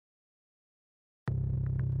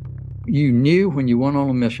you knew when you went on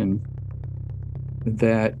a mission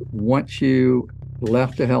that once you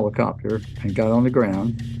left the helicopter and got on the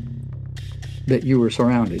ground, that you were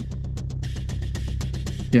surrounded.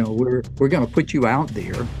 We're going to put you out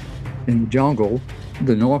there in the jungle.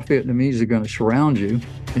 The North Vietnamese are going to surround you,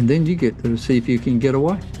 and then you get to see if you can get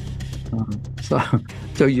away.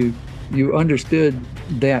 So you understood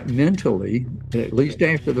that mentally, at least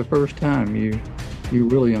after the first time. You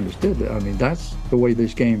really understood that. I mean, that's the way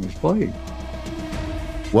this game is played.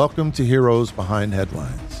 Welcome to Heroes Behind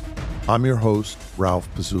Headlines. I'm your host, Ralph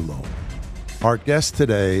Pezzullo. Our guest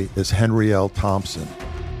today is Henry L. Thompson,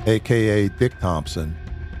 a.k.a. Dick Thompson,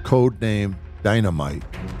 codename Dynamite,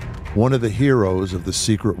 one of the heroes of the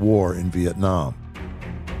secret war in Vietnam.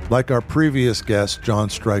 Like our previous guest, John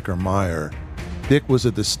Stryker Meyer, Dick was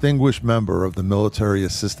a distinguished member of the Military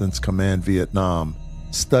Assistance Command Vietnam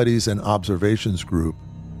Studies and Observations Group,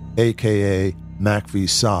 a.k.a.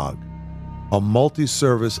 MACV-SOG, a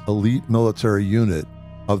multi-service elite military unit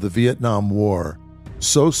of the Vietnam War,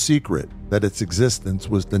 so secret that its existence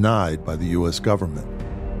was denied by the U.S. government.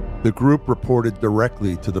 The group reported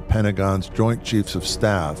directly to the Pentagon's Joint Chiefs of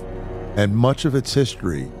Staff, and much of its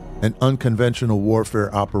history and unconventional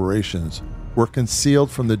warfare operations were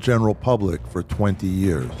concealed from the general public for 20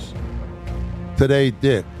 years. Today,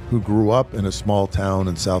 Dick, who grew up in a small town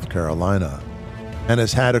in South Carolina and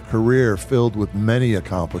has had a career filled with many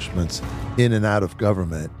accomplishments in and out of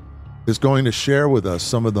government, is going to share with us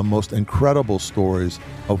some of the most incredible stories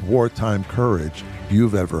of wartime courage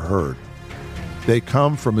you've ever heard. They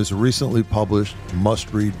come from his recently published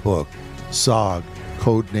must-read book, SOG,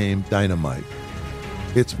 Codename Dynamite.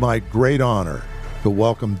 It's my great honor to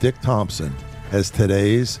welcome Dick Thompson as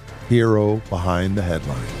today's hero behind the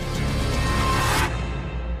headlines.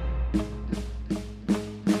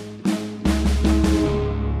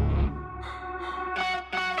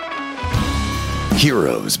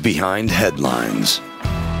 Heroes Behind Headlines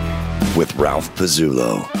with Ralph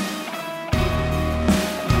Pezzullo.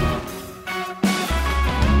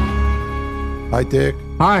 Hi, Dick.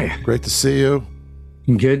 Hi. Great to see you.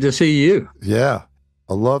 Good to see you. Yeah,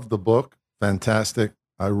 I love the book. Fantastic.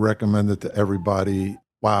 I recommend it to everybody.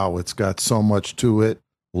 Wow, it's got so much to it.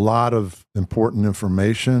 A lot of important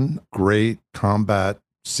information, great combat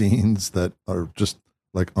scenes that are just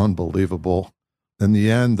like unbelievable. In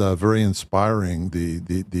the end, very inspiring.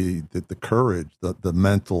 The courage, the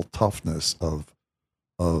mental toughness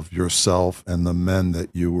of yourself and the men that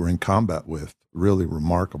you were in combat with. Really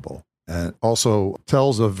remarkable. And also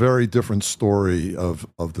tells a very different story of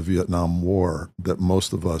the Vietnam War that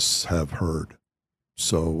most of us have heard.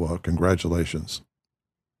 So congratulations.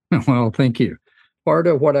 Well, thank you. Part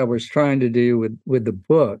of what I was trying to do with the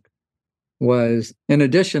book was, in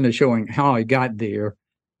addition to showing how I got there,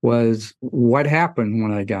 was what happened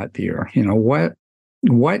when I got there.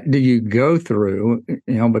 What do you go through?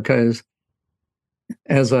 Because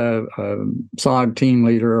as a SOG team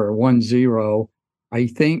leader or 1-0, I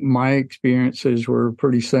think my experiences were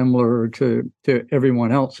pretty similar to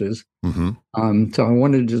everyone else's. Mm-hmm. So I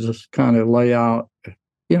wanted to just kind of lay out,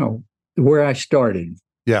 where I started.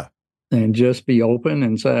 Yeah. And just be open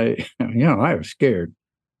and say, I was scared.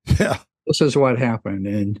 Yeah. This is what happened.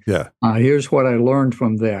 And yeah. Here's what I learned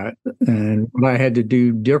from that. And what I had to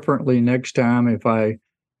do differently next time if I,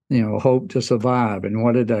 hope to survive. And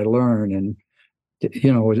what did I learn? And,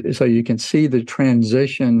 so you can see the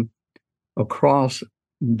transition across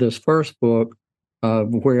this first book,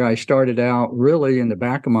 where I started out really in the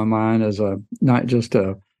back of my mind as not just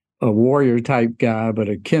a warrior type guy, but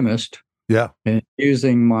a chemist. Yeah. And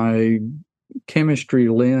using my chemistry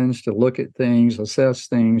lens to look at things, assess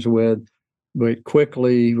things with, but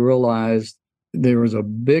quickly realized there was a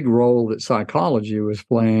big role that psychology was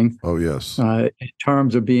playing. Oh, yes. In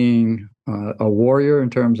terms of being a warrior, in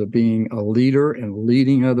terms of being a leader and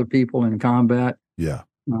leading other people in combat. Yeah.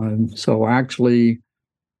 So actually,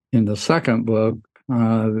 in the second book,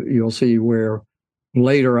 you'll see where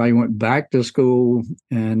later I went back to school,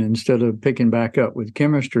 and instead of picking back up with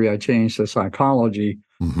chemistry, I changed to psychology.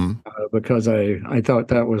 Mm-hmm. Because I thought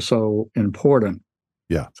that was so important.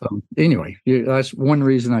 Yeah. So anyway, that's one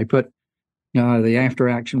reason I put the after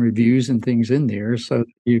action reviews and things in there, so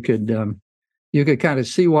you could kind of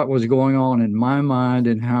see what was going on in my mind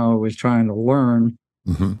and how I was trying to learn,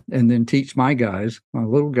 mm-hmm. and then teach my guys, my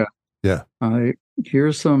little guys. Yeah.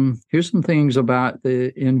 Here's some things about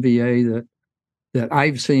the NVA that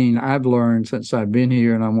I've learned since I've been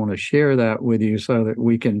here, and I want to share that with you so that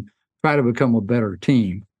we can try to become a better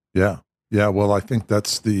team. Yeah. Yeah. Well, I think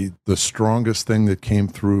that's the strongest thing that came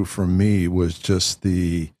through from me was just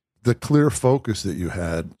the the clear focus that you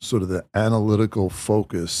had, sort of the analytical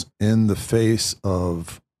focus in the face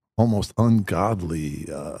of almost ungodly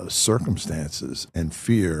circumstances and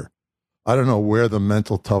fear. I don't know where the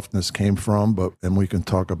mental toughness came from, and we can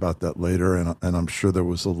talk about that later. And I'm sure there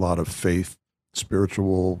was a lot of faith,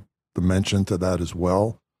 spiritual dimension to that as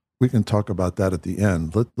well. We can talk about that at the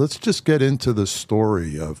end. Let's just get into the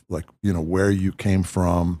story of, like, where you came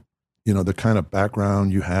from, the kind of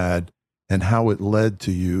background you had, and how it led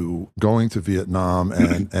to you going to Vietnam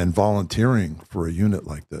and volunteering for a unit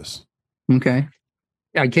like this. Okay.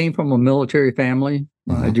 I came from a military family.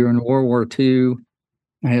 During World War II.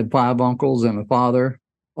 I had 5 uncles and a father,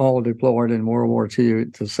 all deployed in World War II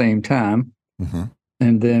at the same time.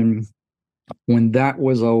 And then when that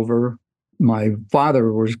was over, my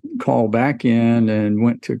father was called back in and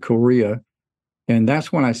went to Korea. And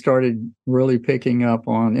that's when I started really picking up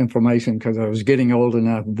on information, because I was getting old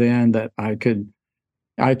enough then that I could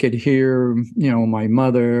hear, my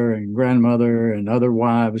mother and grandmother and other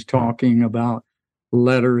wives talking about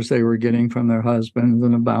letters they were getting from their husbands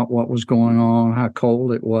and about what was going on, how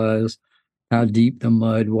cold it was, how deep the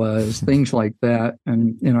mud was, things like that.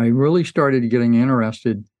 And I really started getting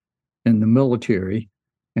interested in the military.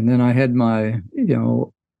 And then I had my,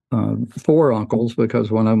 4 uncles, because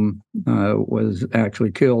one of them was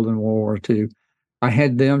actually killed in World War II. I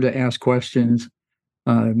had them to ask questions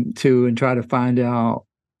and try to find out,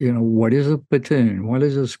 what is a platoon? What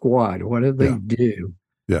is a squad? What do they do?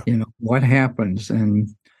 Yeah. What happens? And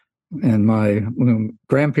my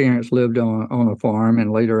grandparents lived on a farm,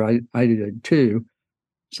 and later I did too.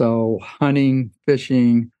 So hunting,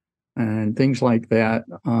 fishing, and things like that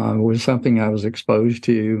was something I was exposed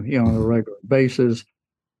to, on a regular basis.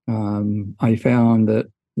 I found that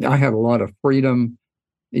I had a lot of freedom,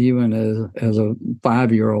 even as a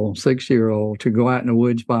 5-year-old, 6-year-old, to go out in the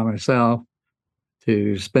woods by myself,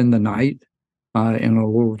 to spend the night in a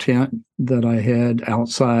little tent that I had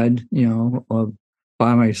outside,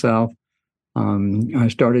 by myself. I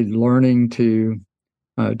started learning to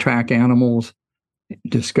track animals,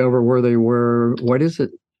 discover where they were. What is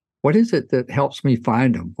it that helps me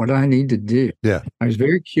find them? What do I need to do? Yeah. I was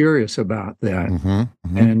very curious about that.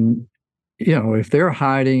 And, if they're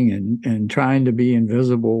hiding and trying to be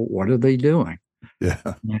invisible, what are they doing? Yeah.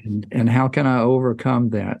 And how can I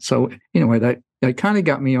overcome that? So anyway, that kind of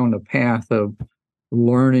got me on the path of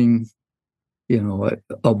learning,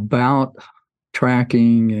 about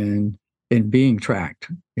tracking and being tracked,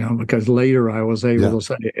 because later I was able to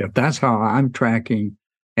say, if that's how I'm tracking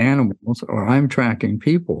animals or I'm tracking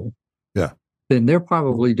people, then they're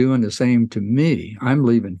probably doing the same to me. I'm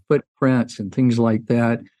leaving footprints and things like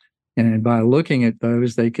that. And by looking at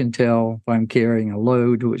those, they can tell if I'm carrying a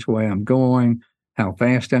load, which way I'm going, how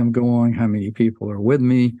fast I'm going, how many people are with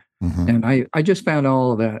me. And I just found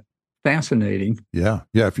all of that fascinating. Yeah.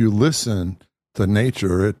 Yeah. If you listen to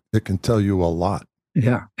nature, it can tell you a lot.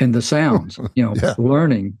 Yeah. And the sounds,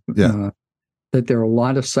 learning that there are a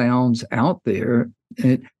lot of sounds out there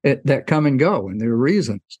that come and go. And there are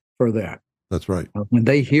reasons for that. That's right. When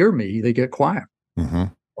they hear me, they get quiet.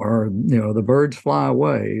 Or, the birds fly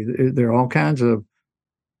away. There are all kinds of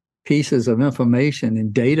pieces of information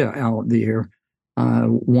and data out there.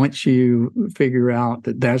 Once you figure out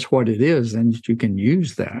that that's what it is, then you can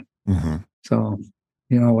use that. So,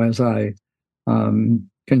 as I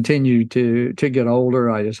continued to get older,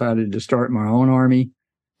 I decided to start my own army.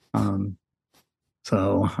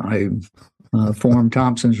 So I formed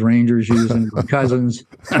Thompson's Rangers using my cousins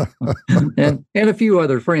and a few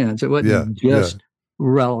other friends. It wasn't just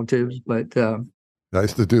relatives, but I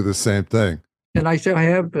used to do the same thing. And I said, I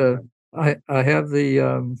have the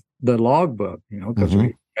logbook, because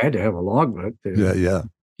we had to have a logbook to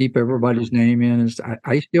keep everybody's name in.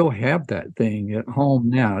 I still have that thing at home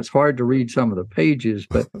now. It's hard to read some of the pages,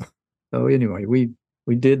 but so anyway, we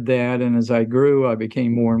did that. And as I grew, I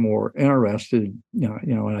became more and more interested,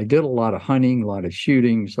 and I did a lot of hunting, a lot of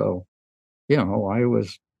shooting. So, I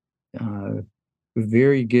was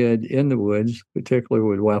very good in the woods, particularly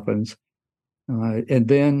with weapons. And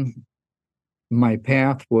then my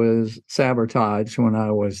path was sabotaged when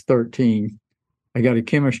I was 13. I got a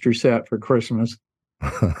chemistry set for Christmas.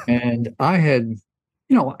 And I had,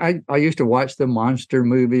 I used to watch the monster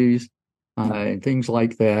movies and things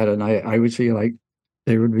like that. And I would see, like,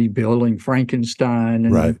 they would be building Frankenstein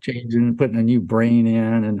and changing, putting a new brain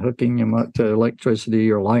in and hooking him up to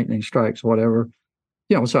electricity or lightning strikes, whatever.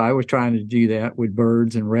 So I was trying to do that with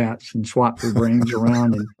birds and rats and swap their brains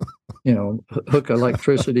around and, hook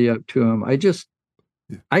electricity up to them.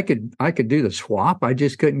 I could do the swap. I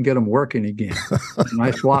just couldn't get them working again. And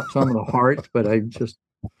I swapped some of the hearts, but I just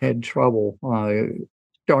had trouble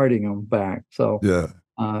starting them back. So Yeah.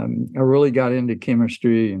 I really got into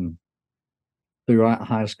chemistry and throughout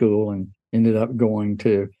high school, and ended up going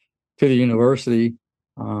to the university,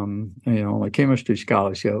 on a chemistry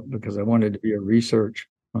scholarship because I wanted to be a research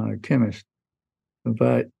chemist.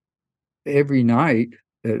 But every night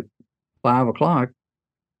at 5:00,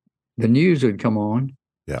 the news would come on.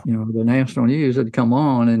 Yeah. The national news would come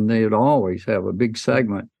on, and they would always have a big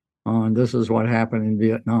segment on this is what happened in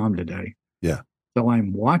Vietnam today. Yeah. So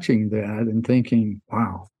I'm watching that and thinking,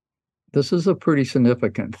 wow, this is a pretty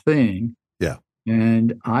significant thing. Yeah.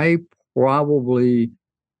 And I probably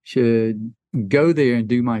should go there and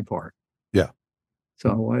do my part. Yeah.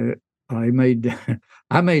 So I made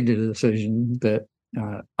the decision that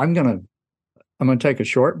I'm gonna take a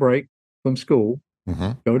short break from school,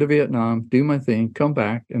 go to Vietnam, do my thing, come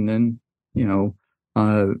back, and then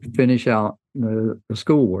finish out the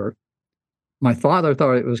schoolwork. My father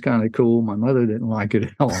thought it was kind of cool. My mother didn't like it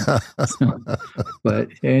at all. But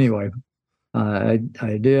anyway, I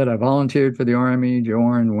did. I volunteered for the Army,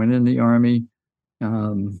 joined, went in the Army,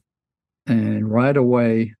 and right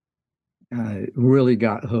away, I really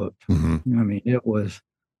got hooked. I mean, it was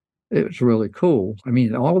really cool. I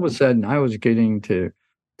mean, all of a sudden, I was getting to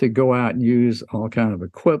go out and use all kind of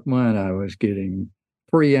equipment. I was getting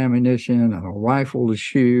free ammunition and a rifle to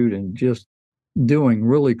shoot, and just doing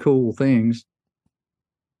really cool things.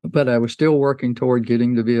 But I was still working toward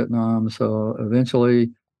getting to Vietnam. So eventually.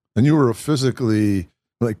 And you were a physically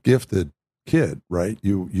gifted kid, right?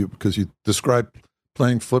 You because you described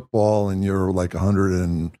playing football and you're like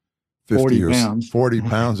 150 40 or pounds. 40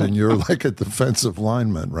 pounds, and you're like a defensive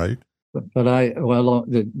lineman, right? But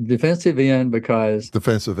the defensive end, because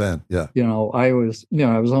defensive end, yeah. I was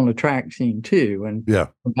on the track team too, and yeah,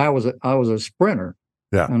 I was a sprinter.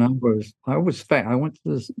 Yeah. And I was fat. I went to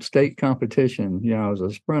the state competition. I was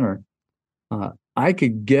a sprinter. I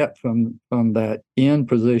could get from that end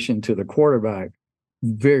position to the quarterback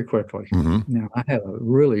very quickly. Now, I had a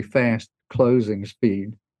really fast closing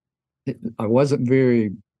speed. I wasn't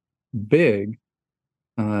very big,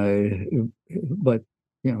 but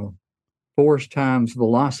force times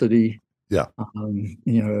velocity. Yeah.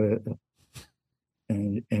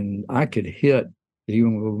 And I could hit.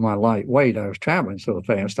 Even with my light weight, I was traveling so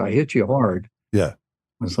fast, I hit you hard. Yeah.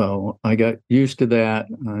 So I got used to that.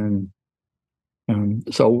 And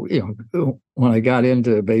so, when I got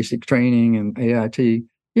into basic training and AIT,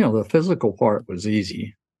 the physical part was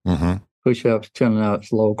easy. Push-ups,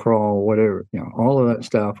 chin-ups, low crawl, whatever, all of that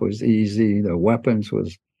stuff was easy. The weapons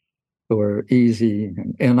were easy.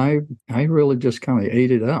 And I really just kind of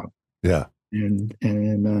ate it up. Yeah. And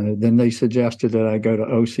then they suggested that I go to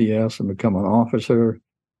OCS and become an officer.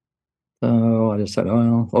 So I just said,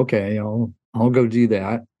 "Oh, okay, I'll go do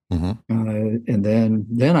that." And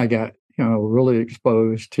then I got really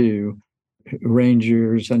exposed to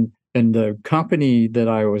Rangers and the company that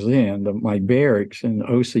I was in, my barracks in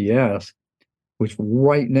OCS, was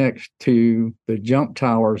right next to the jump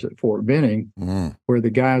towers at Fort Benning, where the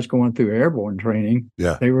guys going through airborne training,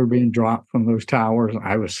 they were being dropped from those towers.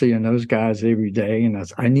 I was seeing those guys every day, and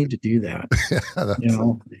I need to do that.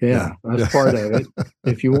 That's part of it.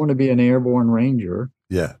 If you want to be an airborne ranger,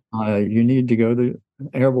 you need to go to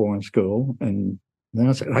airborne school. And then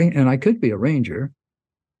I said, I could be a ranger.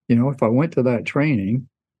 If I went to that training,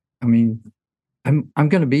 I mean, I'm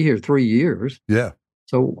going to be here 3 years. Yeah.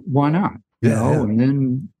 So why not?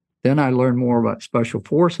 And then I learned more about special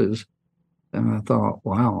forces, and I thought,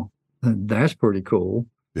 wow, that's pretty cool.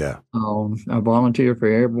 Yeah. I volunteered for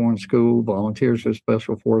airborne school, volunteers for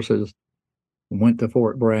special forces, went to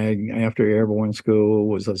Fort Bragg after airborne school,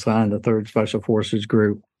 was assigned the 3rd Special Forces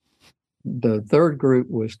Group. The 3rd group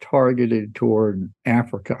was targeted toward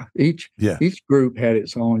Africa. Each group had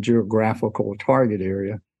its own geographical target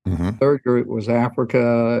area. 3rd group was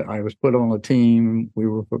Africa. I was put on a team. We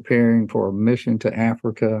were preparing for a mission to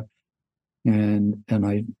Africa, and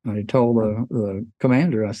I told the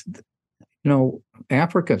commander, I said,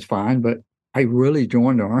 Africa's fine, but I really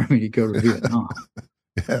joined the Army to go to Vietnam.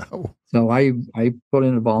 So I put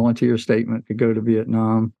in a volunteer statement to go to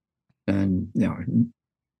Vietnam, and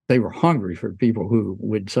they were hungry for people who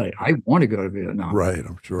would say, "I want to go to Vietnam." Right,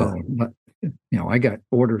 I'm sure. But I got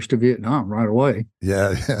orders to Vietnam right away.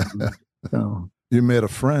 Yeah. So you met a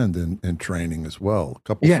friend in training as well. A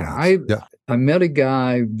couple friends. I met a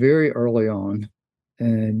guy very early on,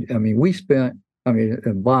 and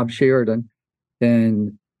Bob Sheridan,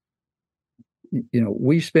 and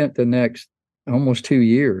we spent the next almost 2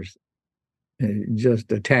 years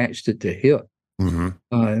just attached it to hip.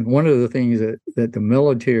 One of the things that the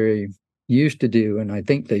military used to do, and I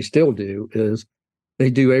think they still do, is they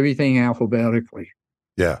do everything alphabetically.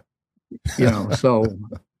 Yeah. So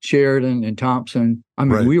Sheridan and Thompson, I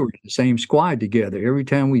mean, Right. we were in the same squad together. Every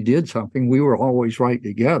time we did something, we were always right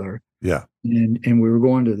together. Yeah. And we were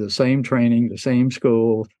going to the same training, the same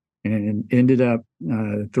school, and ended up,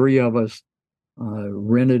 three of us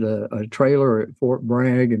rented a trailer at Fort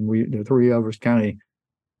Bragg, and the three of us kind of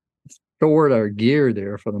stored our gear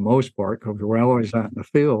there for the most part because we were always out in the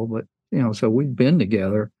field. But, so we'd been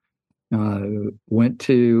together, went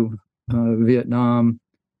to Vietnam,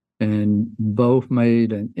 and both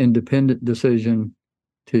made an independent decision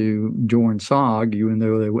to join SOG, even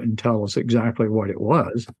though they wouldn't tell us exactly what it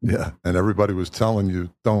was. Yeah. And everybody was telling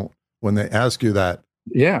you, when they ask you that.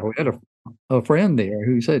 Yeah. We had a friend there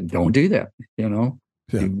who said, don't do that. Do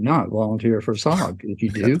not volunteer for SOG. If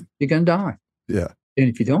you do, you're going to die. Yeah. And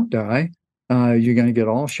if you don't die, you're going to get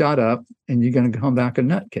all shot up and you're going to come back a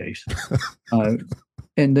nutcase.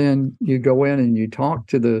 And then you go in and you talk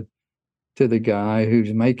to the guy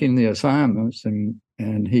who's making the assignments,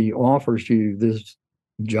 and he offers you this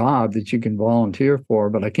job that you can volunteer for,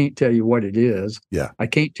 but I can't tell you what it is. Yeah. I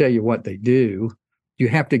can't tell you what they do. You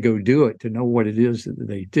have to go do it to know what it is that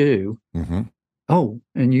they do. Mm-hmm. Oh,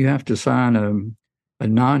 and you have to sign a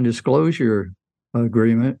non-disclosure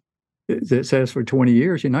agreement that says for 20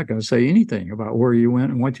 years, you're not going to say anything about where you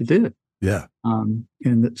went and what you did. Yeah. And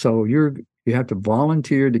so you have to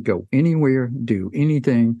volunteer to go anywhere, do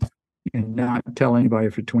anything, and not tell anybody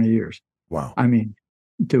for 20 years. Wow. I mean,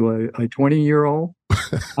 to a 20-year-old,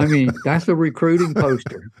 I mean, that's a recruiting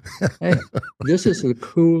poster. Hey, this is the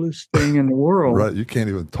coolest thing in the world. Right. You can't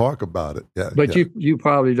even talk about it. Yeah. But you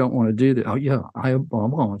probably don't want to do that. Oh, yeah, I'll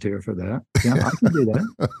volunteer for that. Yeah, I can do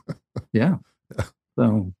that. Yeah.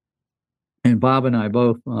 So, and Bob and I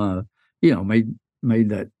both, made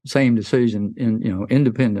that same decision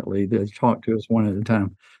independently. They talked to us one at a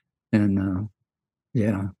time. And,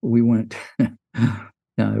 we went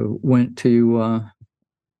to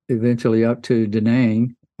eventually up to Da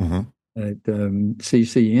Nang at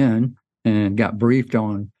CCN and got briefed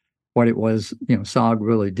on what it was, SOG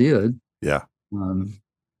really did. Yeah.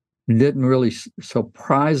 It didn't really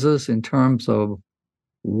surprise us in terms of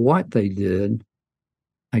what they did.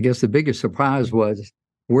 I guess the biggest surprise was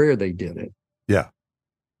where they did it. Yeah.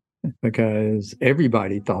 Because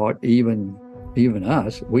everybody thought, even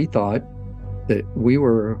us, we thought that we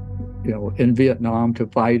were, in Vietnam to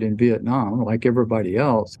fight in Vietnam like everybody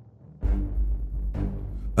else.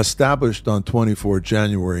 Established on 24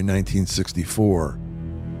 January 1964,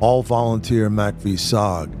 all volunteer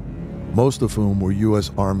MACV-SOG, most of whom were U.S.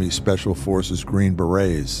 Army Special Forces Green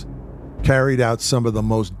Berets, carried out some of the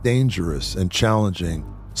most dangerous and challenging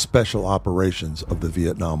special operations of the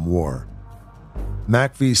Vietnam War.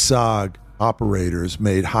 MACV-SOG operators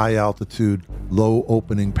made high-altitude,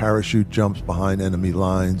 low-opening parachute jumps behind enemy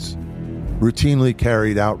lines, routinely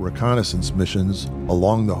carried out reconnaissance missions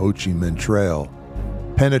along the Ho Chi Minh Trail,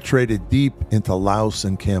 penetrated deep into Laos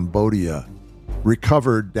and Cambodia,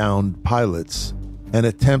 recovered downed pilots, and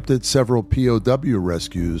attempted several POW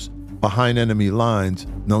rescues behind enemy lines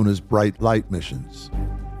known as bright light missions.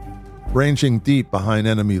 Ranging deep behind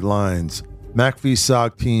enemy lines,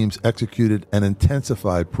 MACV-SOG teams executed an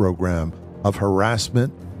intensified program of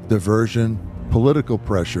harassment, diversion, political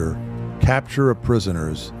pressure, capture of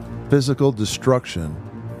prisoners, physical destruction,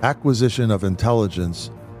 acquisition of intelligence,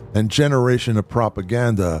 and generation of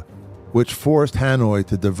propaganda, which forced Hanoi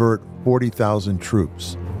to divert 40,000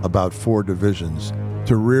 troops, about 4 divisions,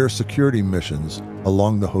 to rear security missions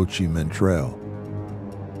along the Ho Chi Minh Trail.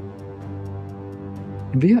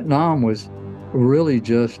 Vietnam was really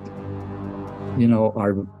just,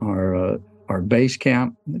 our base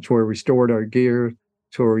camp. That's where we stored our gear.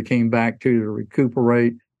 It's where we came back to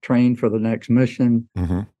recuperate, train for the next mission,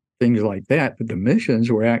 things like that. But the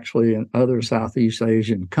missions were actually in other Southeast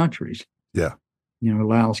Asian countries. Yeah.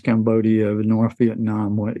 Laos, Cambodia, North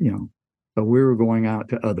Vietnam, So we were going out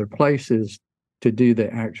to other places to do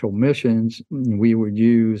the actual missions. We would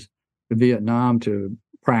use Vietnam to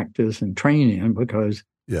practice and train in because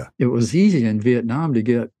it was easy in Vietnam to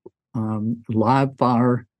get live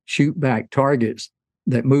fire, shoot back targets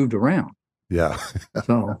that moved around. Yeah.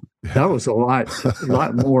 So that was a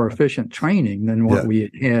lot more efficient training than what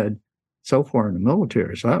we had so far in the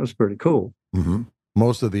military. So that was pretty cool. Mm-hmm.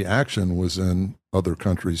 Most of the action was in other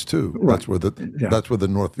countries too. Right. That's where the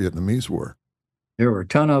North Vietnamese were. There were a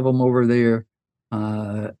ton of them over there,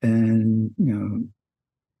 and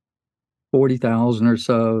 40,000 or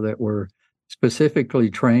so that were specifically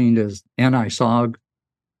trained as anti-SOG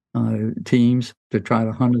teams to try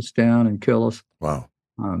to hunt us down and kill us. Wow.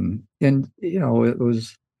 And it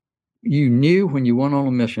was, you knew when you went on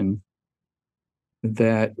a mission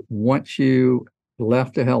that once you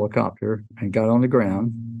left a helicopter and got on the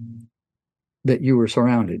ground, that you were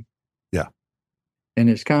surrounded. Yeah. And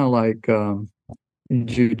it's kind of like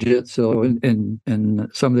jiu-jitsu and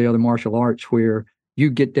some of the other martial arts where you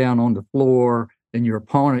get down on the floor and your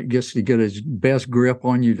opponent gets to get his best grip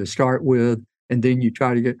on you to start with, and then you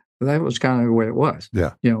try to get. That was kind of the way it was.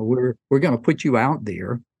 Yeah. We're going to put you out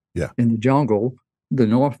there in the jungle. The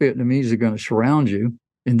North Vietnamese are going to surround you,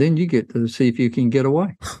 and then you get to see if you can get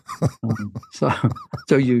away.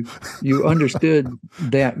 So you understood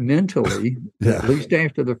that mentally, at least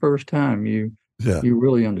after the first time, you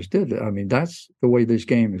really understood it. I mean, that's the way this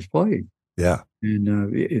game is played. Yeah.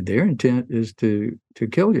 And their intent is to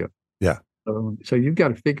kill you. Yeah. So you've got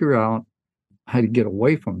to figure out how to get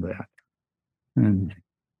away from that. And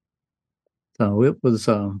so it was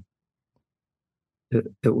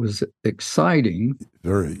exciting.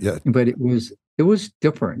 Very, yeah. But it was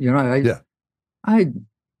different. I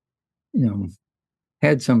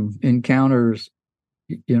had some encounters,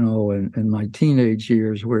 in my teenage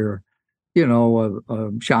years where,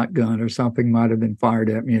 a shotgun or something might have been fired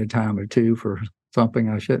at me a time or two for something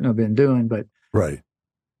I shouldn't have been doing, but right.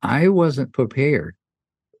 I wasn't prepared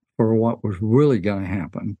for what was really going to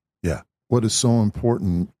happen. Yeah. What is so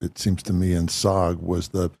important, it seems to me, in SOG was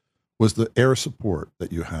the air support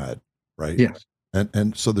that you had, right? Yes.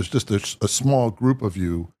 And so there's just a small group of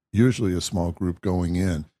you, usually a small group going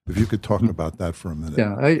in. If you could talk about that for a minute.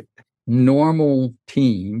 Yeah. Normal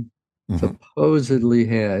team supposedly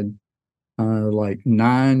had like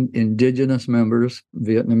 9 indigenous members,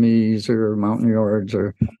 Vietnamese or Montagnards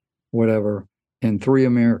or whatever, and 3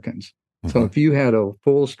 Americans. So if you had a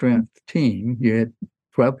full strength team, you had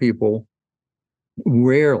 12 people.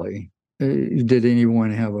 Rarely did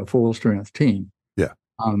anyone have a full strength team. Yeah.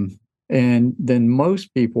 And then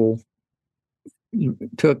most people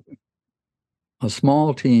took a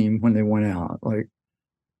small team when they went out. Like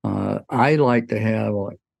I like to have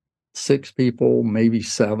like 6 people, maybe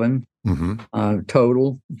 7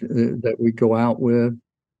 total that we go out with.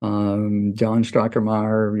 John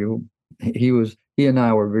Stryker-Meyer, he and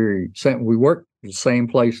I were we worked the same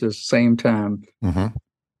places, same time,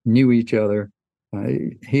 knew each other.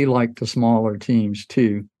 He liked the smaller teams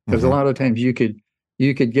too, because a lot of times you could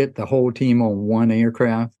get the whole team on one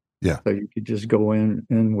aircraft. Yeah. So you could just go in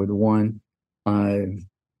with one.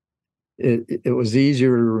 It was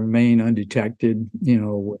easier to remain undetected,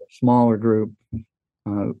 with a smaller group.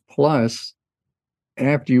 Plus,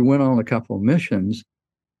 after you went on a couple of missions,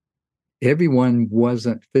 everyone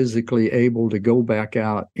wasn't physically able to go back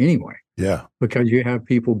out anyway. Yeah. Because you have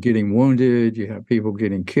people getting wounded, you have people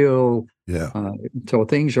getting killed. Yeah. So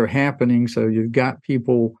things are happening. So you've got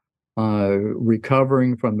people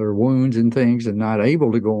recovering from their wounds and things and not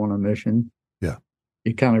able to go on a mission. Yeah.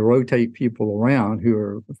 You kind of rotate people around who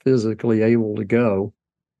are physically able to go.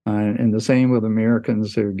 And the same with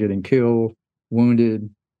Americans who are getting killed, wounded.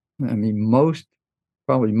 I mean,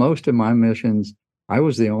 probably most of my missions, I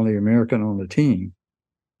was the only American on the team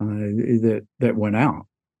that went out.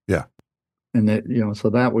 Yeah. And that, so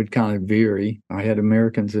that would kind of vary. I had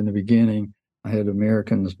Americans in the beginning. I had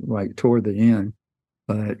Americans right toward the end.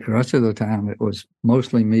 But the rest of the time, it was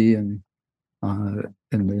mostly me and the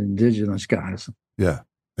indigenous guys. Yeah.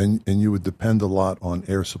 And you would depend a lot on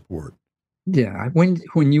air support. Yeah. When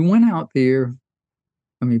you went out there,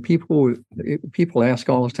 I mean, people ask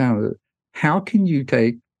all the time, how can you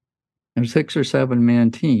take a 6 or 7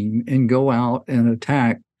 man team and go out and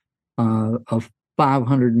attack a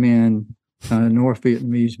 500 man North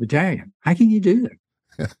Vietnamese battalion? How can you do that?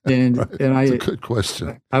 And right. and That's a good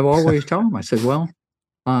question. I've always told them, I said, well,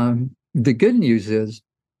 the good news is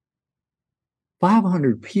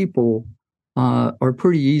 500 people are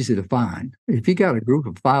pretty easy to find. If you got a group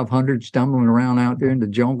of 500 stumbling around out there in the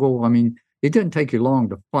jungle, I mean, it doesn't take you long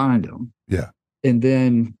to find them. Yeah. And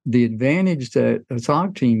then the advantage that a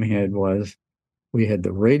SOG team had was we had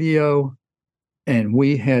the radio and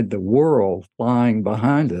we had the world flying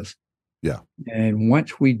behind us. Yeah. And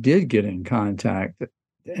once we did get in contact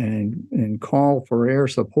and call for air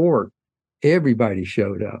support, everybody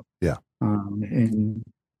showed up. Yeah. And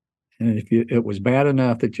if it was bad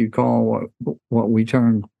enough that you call what we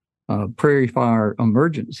termed prairie fire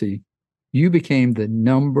emergency, you became the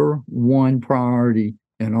number 1 priority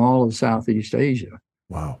in all of Southeast Asia.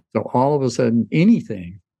 Wow. So all of a sudden,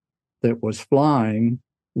 anything that was flying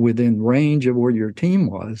within range of where your team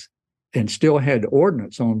was and still had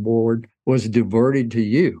ordnance on board was diverted to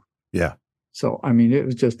you. Yeah. So, I mean, it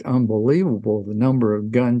was just unbelievable, the number of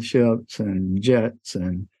gunships and jets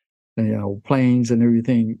and, planes and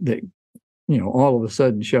everything that, all of a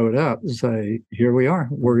sudden showed up and say, here we are.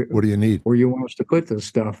 What do you need? Where you want us to put this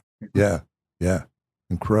stuff. Yeah. Yeah.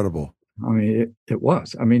 Incredible. I mean, it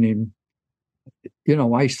was. I mean,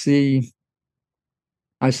 I see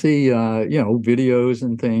videos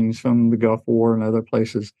and things from the Gulf War and other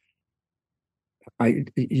places.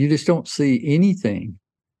 You just don't see anything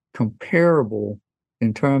comparable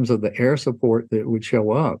in terms of the air support that would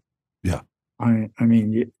show up. Yeah. I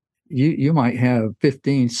mean, you might have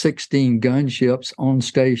 15, 16 gunships on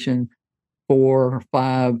station, 4 or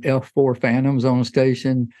 5 F4 Phantoms on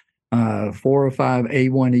station, 4 or 5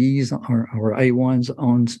 A1Es or A1s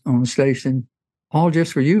on station, all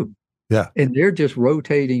just for you. Yeah. And they're just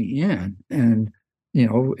rotating in and,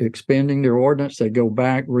 expending their ordnance. They go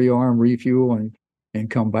back, rearm, refuel, and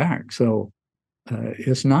come back. So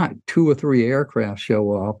it's not 2 or 3 aircraft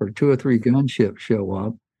show up or 2 or 3 gunships show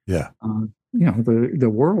up. Yeah. The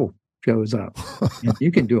world shows up. And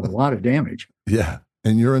you can do a lot of damage. Yeah.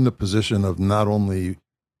 And you're in the position of not only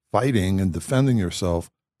fighting and defending yourself,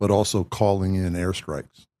 but also calling in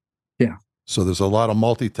airstrikes. Yeah. So there's a lot of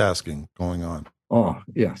multitasking going on. Oh,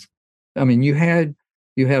 yes. I mean, you had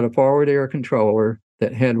a forward air controller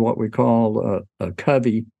that had what we call a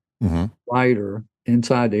covey rider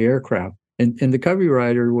inside the aircraft. And the covey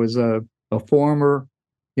rider was a former,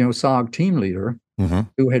 SOG team leader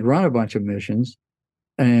who had run a bunch of missions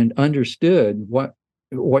and understood what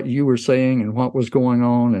you were saying and what was going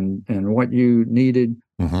on and what you needed.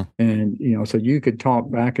 And, so you could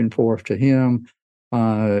talk back and forth to him.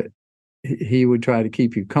 He would try to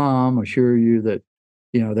keep you calm, assure you that,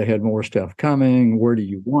 they had more stuff coming. Where do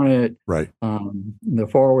you want it? Right. The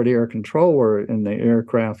forward air controller in the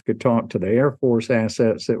aircraft could talk to the Air Force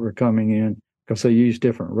assets that were coming in because they used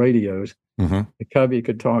different radios. The covey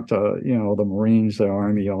could talk to, the Marines, the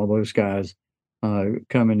Army, all those guys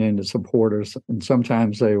coming in to support us. And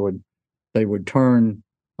sometimes they would turn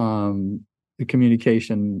the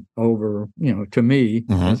communication over, to me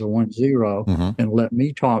as a 1-0 and let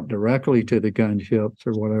me talk directly to the gunships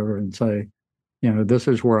or whatever and say, this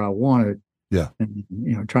is where I want it. Yeah. And,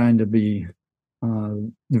 trying to be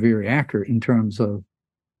very accurate in terms of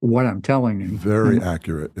what I'm telling him. Very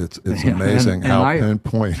accurate. It's amazing how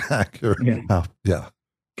pinpoint accurate. Yeah.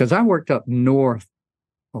 Because I worked up north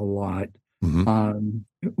a lot,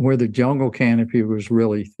 where the jungle canopy was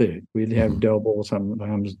really thick. We'd have double,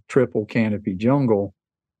 sometimes triple canopy jungle.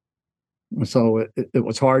 So it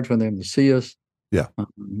was hard for them to see us. Yeah.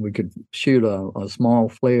 We could shoot a small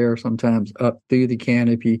flare sometimes up through the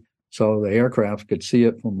canopy so the aircraft could see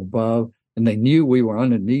it from above. And they knew we were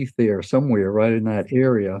underneath there somewhere right in that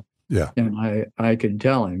area. Yeah. And I could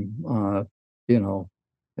tell him,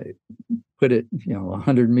 put it,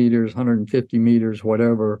 100 meters, 150 meters,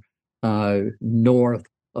 whatever, north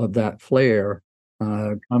of that flare,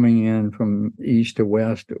 coming in from east to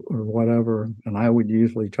west or whatever. And I would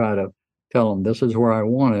usually try to tell him, this is where I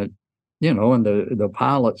want it, and the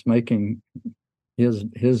pilot's making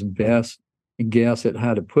his best guess at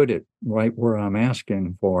how to put it right where I'm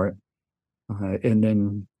asking for it. And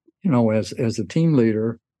then, as a team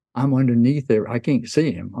leader, I'm underneath there. I can't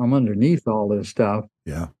see him. I'm underneath all this stuff.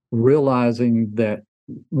 Yeah. Realizing that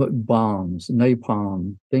bombs,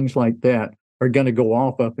 napalm, things like that are going to go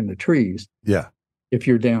off up in the trees. Yeah. If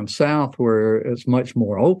you're down south where it's much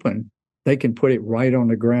more open, they can put it right on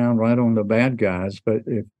the ground, right on the bad guys. But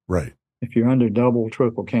if you're under double,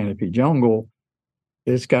 triple canopy jungle,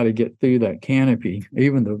 it's got to get through that canopy.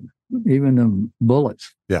 Even the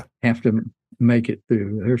bullets have to make it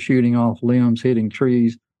through. They're shooting off limbs, hitting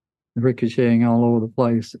trees, ricocheting all over the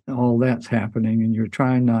place. All that's happening, and you're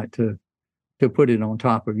trying not to put it on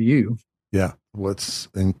top of you. Yeah. What's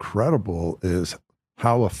incredible is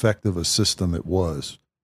how effective a system it was.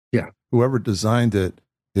 Yeah. Whoever designed it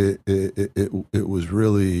was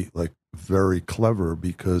really like very clever,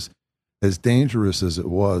 because as dangerous as it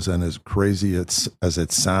was and as crazy as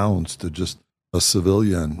it sounds to just a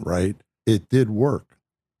civilian, right? It did work.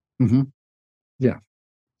 Yeah.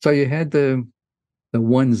 So you had the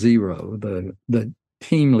 1-0, the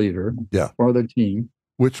team leader for the team.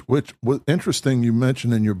 Which was interesting, you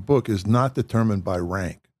mentioned in your book, is not determined by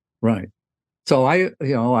rank. Right. So I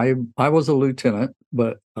was a lieutenant,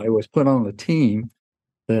 but I was put on a team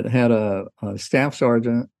that had a staff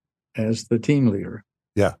sergeant as the team leader.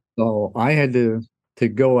 Yeah. So I had to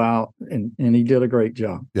go out, and he did a great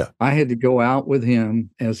job. Yeah. I had to go out with him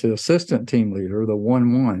as the assistant team leader, the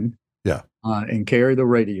 1-1. Yeah. And carry the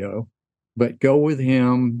radio, but go with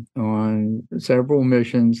him on several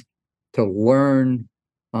missions to learn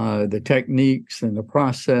the techniques and the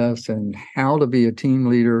process and how to be a team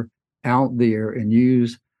leader out there and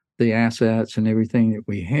use the assets and everything that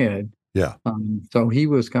we had. Yeah. So he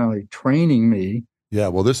was kind of like training me. Yeah.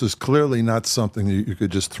 Well, this is clearly not something that you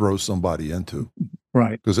could just throw somebody into.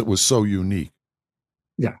 Right. because it was so unique.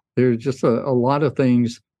 Yeah. There's just a lot of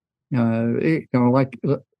things, like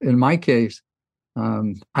in my case,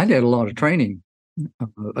 I had a lot of training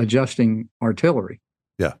adjusting artillery.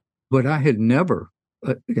 Yeah. But I had never,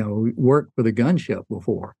 worked with a gunship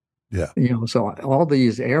before. Yeah. So all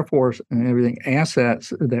these Air Force and everything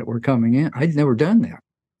assets that were coming in, I'd never done that.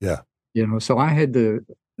 Yeah. So I had to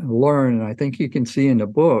learn, and I think you can see in the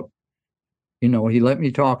book, he let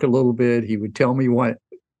me talk a little bit. He would tell me what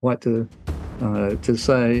to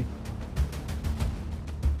say.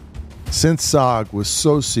 Since SOG was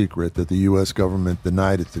so secret that the U.S. government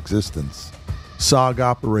denied its existence, SOG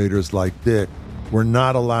operators like Dick were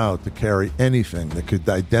not allowed to carry anything that could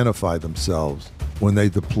identify themselves when they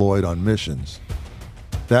deployed on missions.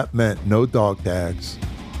 That meant no dog tags,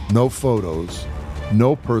 no photos,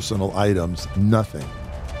 no personal items, nothing.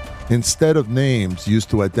 Instead of names used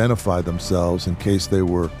to identify themselves in case they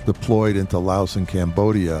were deployed into Laos and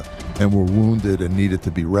Cambodia and were wounded and needed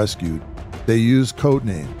to be rescued, they used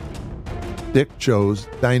Codename. Dick chose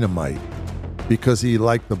Dynamite because he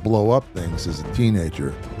liked to blow up things as a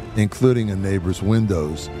teenager, including a neighbor's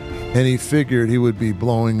windows, and he figured he would be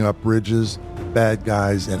blowing up bridges, bad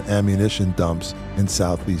guys, and ammunition dumps in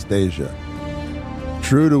Southeast Asia.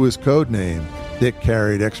 True to his code name, Dick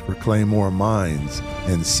carried extra Claymore mines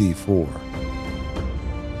and C4.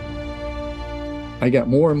 I got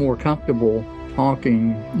more and more comfortable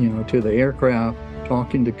talking, to the aircraft,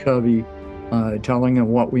 talking to Covey, telling them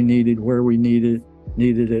what we needed, where we needed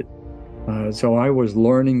it. So I was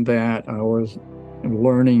learning that. I was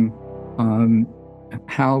learning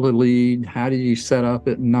how to lead, how do you set up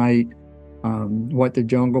at night, what the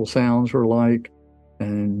jungle sounds were like.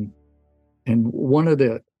 And one of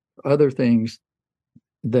the other things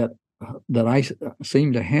that I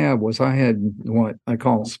seemed to have was I had what I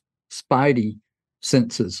call spidey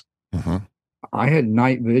senses. Mm-hmm. I had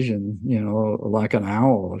night vision, like an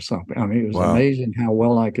owl or something. I mean, it was Wow. amazing how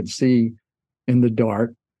well I could see in the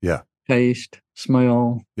dark. Yeah. Taste,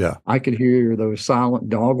 smell. Yeah. I could hear those silent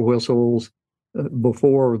dog whistles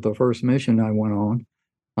before the first mission I went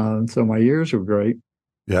on. So my ears were great.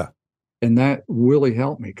 Yeah. And that really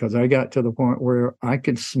helped me because I got to the point where I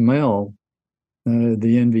could smell the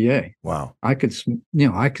NVA. Wow. I could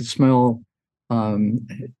smell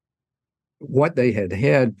what they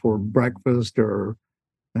had for breakfast or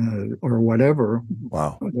whatever.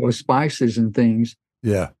 Wow. Those spices and things.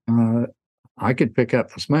 Yeah. I could pick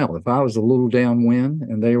up the smell. If I was a little downwind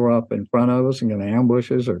and they were up in front of us and going to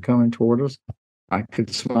ambush us or coming toward us, I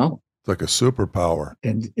could smell it. It's like a superpower.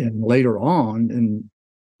 And later on, and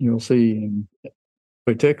you'll see,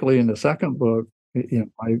 particularly in the second book,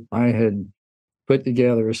 I had put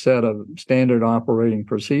together a set of standard operating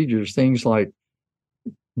procedures, things like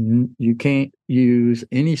you can't use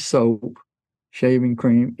any soap, shaving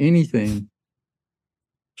cream, anything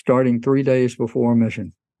starting 3 days before a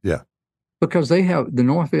mission. Yeah. Because the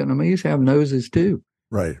North Vietnamese have noses too.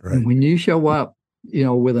 Right. And when you show up,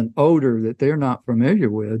 with an odor that they're not familiar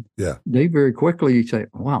with, yeah, they very quickly say,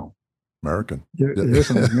 wow, American. There's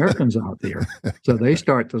some Americans out there. So they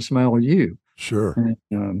start to smell you. Sure.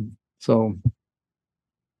 And,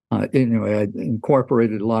 anyway, I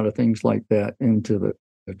incorporated a lot of things like that into the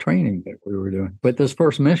training that we were doing. But this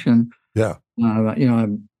first mission, yeah,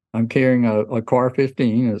 I'm carrying a Car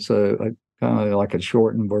 15. It's a kind of like a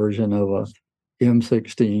shortened version of a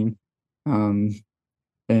M16,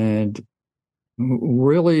 and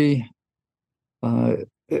really,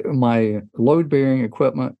 my load-bearing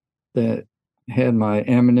equipment that had my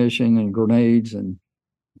ammunition and grenades and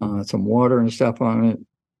some water and stuff on it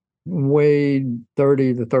weighed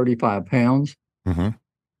 30 to 35 pounds. Mm-hmm.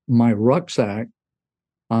 My rucksack,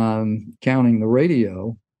 counting the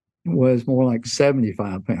radio, was more like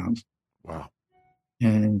 75 pounds. Wow.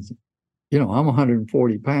 And, I'm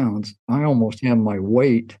 140 pounds. I almost have my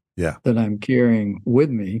weight that I'm carrying with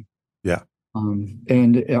me. Yeah.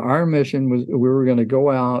 And our mission was we were going to go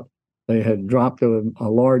out. They had dropped a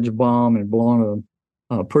large bomb and blown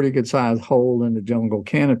a pretty good sized hole in the jungle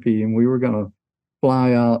canopy. And we were going to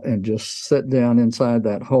fly out and just sit down inside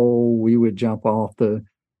that hole. We would jump off the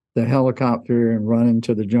helicopter and run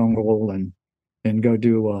into the jungle and go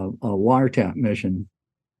do a wiretap mission.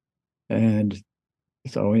 And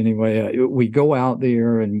so anyway, we go out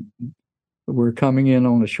there and we're coming in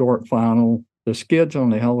on a short final. The skids on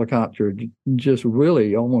the helicopter just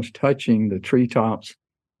really almost touching the treetops,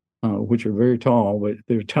 which are very tall, but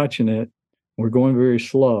they're touching it. We're going very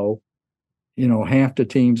slow. Half the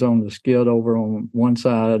team's on the skid over on one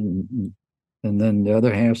side and then the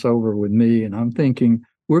other half's over with me. And I'm thinking,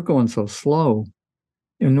 we're going so slow.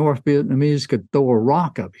 North Vietnamese could throw a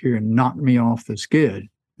rock up here and knock me off the skid.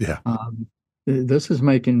 Yeah. This is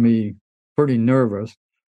making me pretty nervous.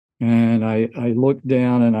 And I looked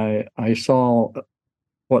down and I saw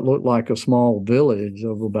what looked like a small village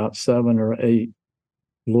of about 7 or 8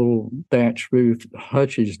 little thatch roof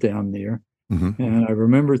hutches down there. Mm-hmm. And I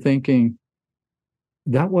remember thinking,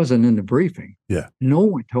 that wasn't in the briefing. Yeah. No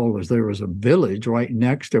one told us there was a village right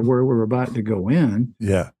next to where we were about to go in.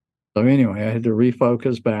 Yeah. So anyway, I had to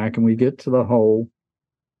refocus back, and we get to the hole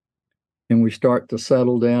and we start to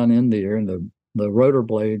settle down in there, and the rotor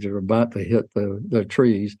blades are about to hit the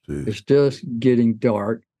trees. Jeez. It's just getting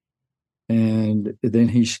dark. And then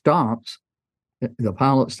he stops, the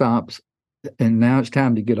pilot stops, and now it's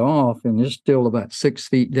time to get off, and it's still about 6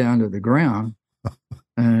 feet down to the ground.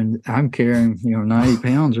 And I'm carrying, 90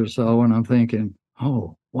 pounds or so, and I'm thinking,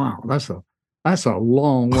 oh, wow, that's a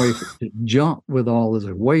long way to jump with all this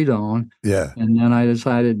weight on. Yeah. And then I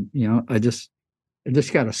decided, I just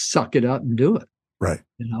got to suck it up and do it. Right.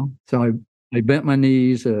 So I bent my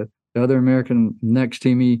knees. The other American next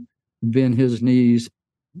to me bent his knees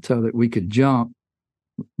so that we could jump.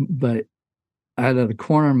 But out of the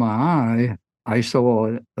corner of my eye, I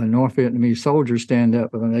saw a North Vietnamese soldier stand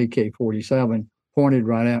up with an AK-47 pointed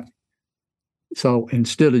right at me. So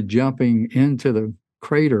instead of jumping into the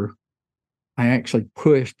crater, I actually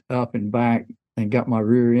pushed up and back and got my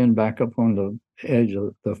rear end back up on the edge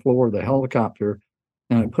of the floor of the helicopter.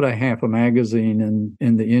 And I put a half a magazine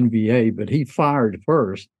in the NVA, but he fired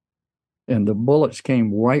first. And the bullets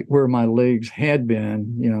came right where my legs had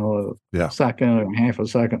been, a second or half a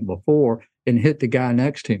second before, and hit the guy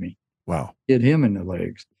next to me. Wow. Hit him in the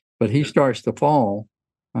legs. But he starts to fall.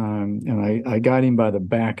 And I got him by the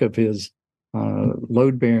back of his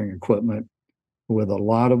load-bearing equipment with a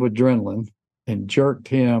lot of adrenaline and jerked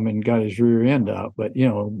him and got his rear end up. But,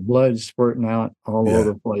 blood spurting out all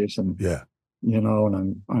over the place. And,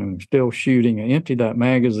 and I'm still shooting. I emptied that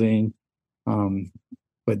magazine.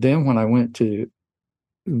 But then when I went to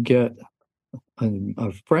get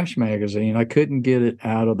a fresh magazine, I couldn't get it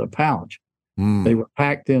out of the pouch. They were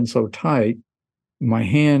packed in so tight. My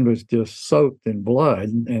hand was just soaked in blood,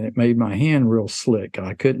 and it made my hand real slick.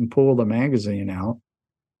 I couldn't pull the magazine out.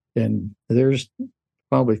 And there's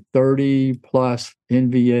probably 30 plus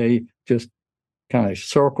NVA just kind of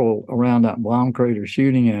circle around that bomb crater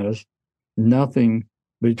shooting at us. Nothing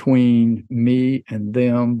between me and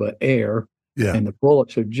them but air. Yeah. And the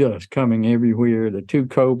bullets are just coming everywhere. The 2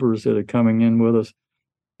 Cobras that are coming in with us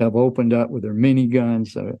have opened up with their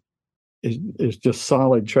miniguns. It's just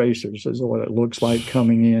solid tracers is what it looks like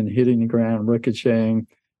coming in, hitting the ground, ricocheting,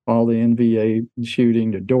 all the NVA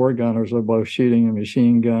shooting. The door gunners are both shooting the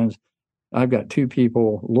machine guns. I've got 2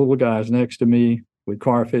 people, little guys next to me with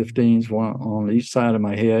CAR-15s, one on each side of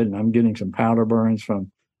my head, and I'm getting some powder burns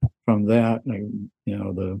from that. And,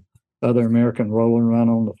 the other American rolling around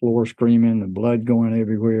on the floor screaming, and blood going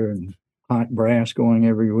everywhere, and hot brass going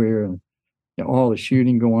everywhere, and all the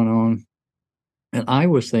shooting going on. And I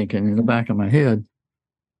was thinking in the back of my head,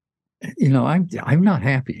 I'm not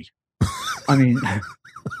happy. I mean,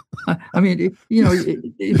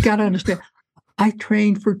 you've got to understand. I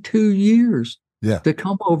trained for 2 years to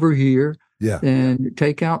come over here and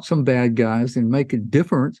take out some bad guys and make a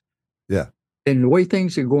difference. Yeah. And the way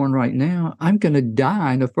things are going right now, I'm going to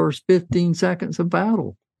die in the first 15 seconds of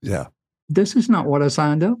battle. Yeah. This is not what I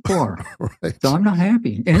signed up for. Right. So I'm not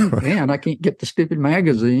happy. And I can't get the stupid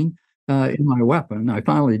magazine in my weapon. I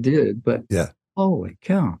finally did, but holy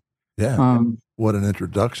cow. Yeah. What an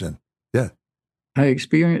introduction. Yeah. I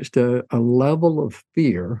experienced a level of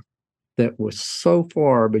fear that was so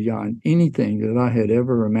far beyond anything that I had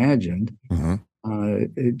ever imagined. Mm-hmm.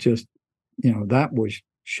 It just, that was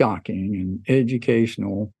shocking and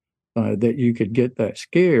educational that you could get that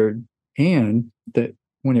scared, and that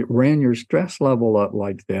when it ran your stress level up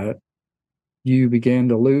like that, you began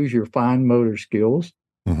to lose your fine motor skills.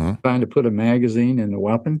 Mm-hmm. Trying to put a magazine in the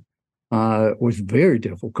weapon was very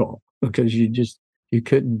difficult because you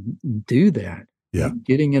couldn't do that. Yeah.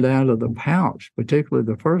 Getting it out of the pouch, particularly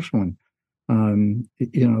the first one,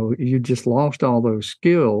 you just lost all those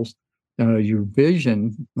skills. Your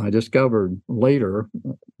vision, I discovered later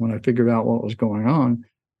when I figured out what was going on,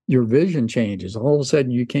 your vision changes. All of a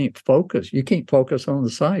sudden you can't focus. You can't focus on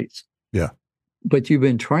the sights. Yeah. But you've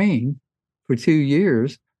been trained for 2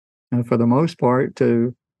 years, for the most part,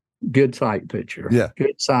 to good sight picture,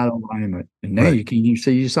 good sight alignment. And now you can't even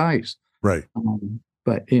see your sights. Right.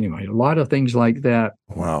 But anyway, a lot of things like that.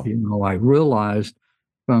 Wow. I realized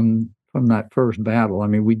from that first battle. I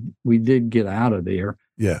mean, we did get out of there.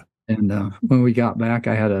 Yeah. And when we got back,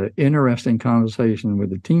 I had an interesting conversation with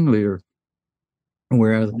the team leader.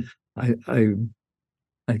 Whereas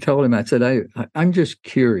I told him, I said, I'm just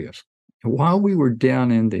curious. While we were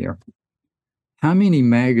down in there, how many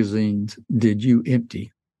magazines did you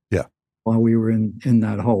empty? Yeah. While we were in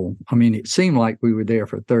that hole? I mean, it seemed like we were there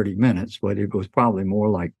for 30 minutes, but it was probably more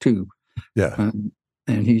like 2. Yeah.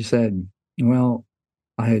 And he said, well,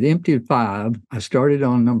 I had emptied 5. I started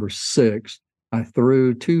on number 6. I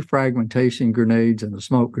threw 2 fragmentation grenades and a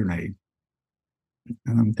smoke grenade.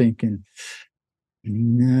 And I'm thinking,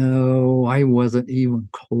 no, I wasn't even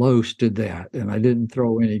close to that. And I didn't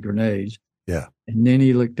throw any grenades. Yeah. And then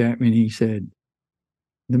he looked at me and he said,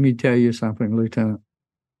 let me tell you something, Lieutenant.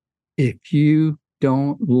 If you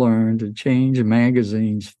don't learn to change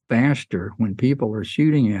magazines faster when people are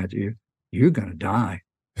shooting at you, you're going to die.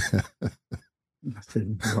 I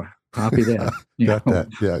said, well, copy that. Got that.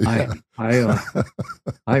 Yeah.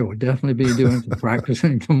 I will definitely be doing some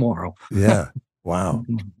practicing tomorrow. Yeah. Wow.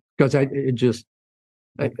 Because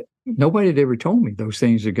nobody had ever told me those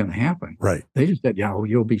things are going to happen. Right. They just said, yeah, well,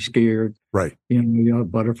 you'll be scared. Right. You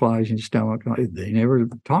have butterflies in your stomach. They never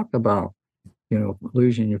talked about,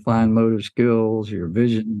 losing your fine motor skills, your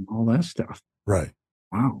vision, all that stuff. Right.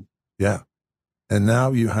 Wow. Yeah. And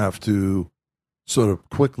now you have to sort of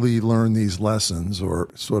quickly learn these lessons or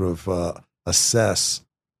sort of assess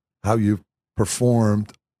how you've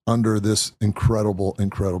performed under this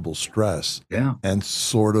incredible stress. Yeah. And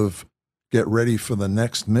sort of get ready for the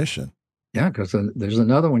next mission. Yeah, because there's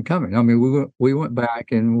another one coming. I mean, we went back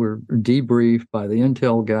and were debriefed by the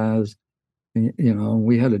intel guys.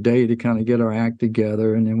 We had a day to kind of get our act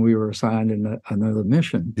together, and then we were assigned another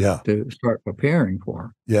mission. Yeah. To start preparing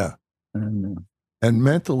for. Yeah. And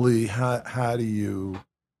mentally, how do you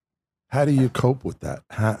cope with that?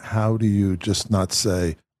 How do you just not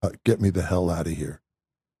say, "Get me the hell out of here"?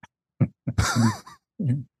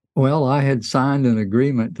 Well, I had signed an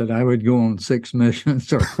agreement that I would go on 6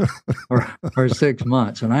 missions or 6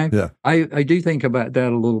 months. And I do think about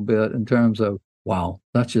that a little bit in terms of, wow,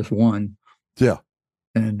 that's just one. Yeah.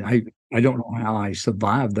 And I don't know how I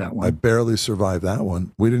survived that one. I barely survived that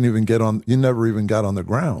one. We didn't even you never even got on the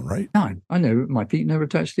ground, right? No, I never, my feet never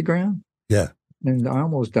touched the ground. Yeah. And I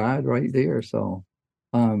almost died right there. So,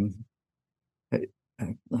 I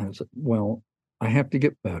said, well, I have to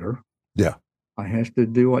get better. Yeah. I have to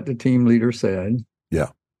do what the team leader said. Yeah.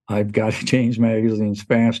 I've got to change magazines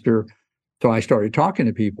faster. So I started talking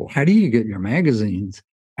to people. How do you get your magazines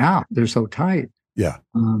out? They're so tight. Yeah.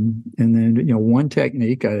 And then, one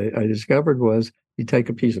technique I discovered was you take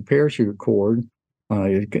a piece of parachute cord,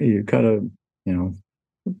 you cut a,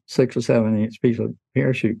 6 or 7 inch piece of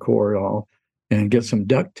parachute cord off and get some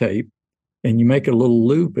duct tape, and you make a little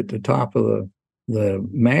loop at the top of the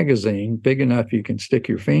magazine, big enough you can stick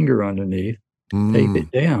your finger underneath. Tape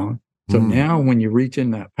it down. So now when you reach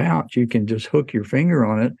in that pouch, you can just hook your finger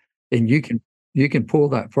on it and you can pull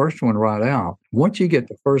that first one right out. Once you get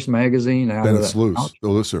the first magazine out, then of it's that loose, pouch,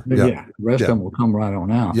 looser. Yeah. The rest of them will come right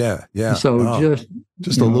on out. Yeah. Yeah. So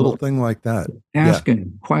just a little thing like that.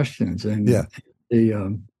 Asking questions. And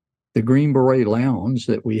the Green Beret Lounge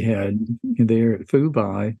that we had there at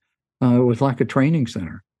Fubai was like a training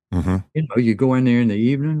center. Mm-hmm. You go in there in the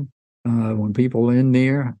evening when people are in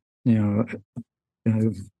there,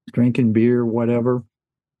 drinking beer, whatever,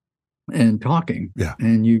 and talking. Yeah.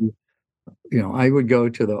 And I would go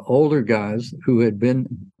to the older guys who had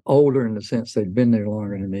been older in the sense they'd been there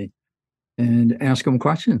longer than me and ask them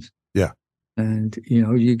questions. Yeah. And,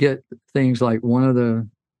 you get things like one of the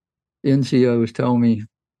NCOs told me,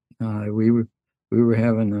 we were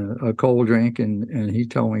having a cold drink and he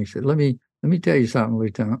told me, he said, let me tell you something,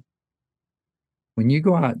 Lieutenant. When you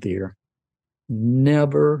go out there,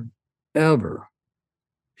 never, ever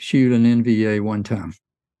shoot an NVA one time.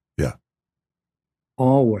 Yeah.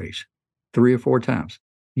 Always 3 or 4 times.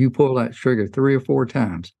 You pull that trigger 3 or 4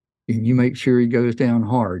 times and you make sure he goes down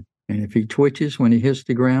hard. And if he twitches when he hits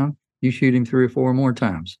the ground, you shoot him 3 or 4 more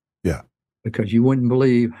times. Yeah. Because you wouldn't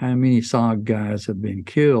believe how many SOG guys have been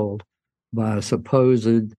killed by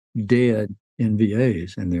supposed dead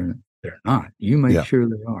NVAs, and they're not. You make sure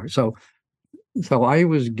they are. So I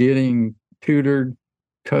was getting tutored,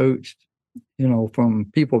 coached, from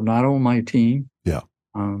people not on my team. Yeah.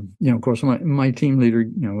 Of course, my team leader,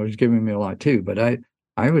 was giving me a lot too. But I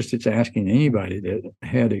was just asking anybody that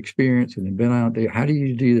had experience and had been out there, how do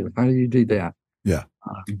you do this? How do you do that? Yeah.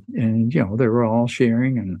 And they were all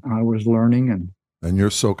sharing, and I was learning, and you're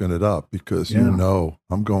soaking it up because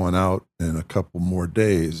I'm going out in a couple more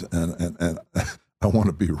days, and I want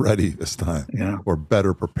to be ready this time, or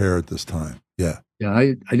better prepared this time. Yeah. Yeah.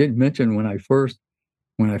 I didn't mention when I first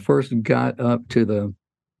got up to the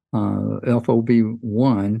FOB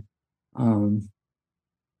 1,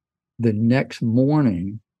 the next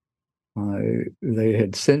morning, they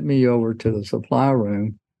had sent me over to the supply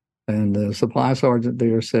room, and the supply sergeant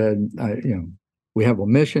there said, we have a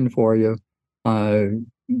mission for you.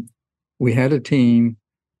 We had a team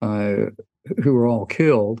who were all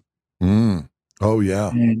killed. Oh,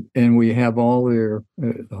 yeah. And we have all their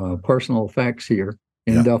personal effects here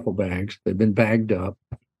in duffel bags. They've been bagged up.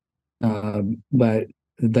 But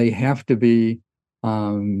they have to be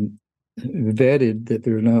vetted that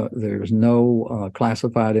there's no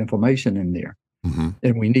classified information in there. Mm-hmm.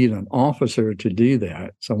 And we need an officer to do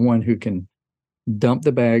that, someone who can dump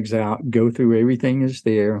the bags out, go through everything that's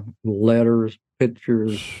there, letters,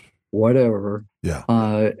 pictures, whatever,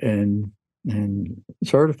 and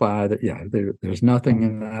certify that there's nothing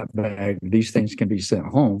in that bag. These things can be sent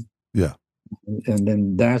home. Yeah. And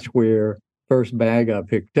then that's where first bag I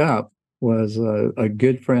picked up was a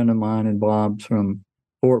good friend of mine and Bob's from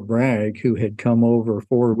Fort Bragg, who had come over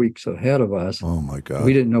 4 weeks ahead of us. Oh my God.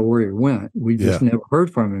 We didn't know where he went. We just never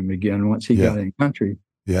heard from him again once he got in the country.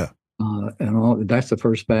 Yeah. That's the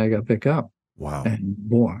first bag I pick up. Wow. And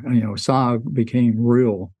boy, SOG became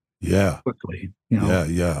real quickly.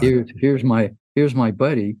 Here's my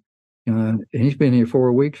buddy. And he's been here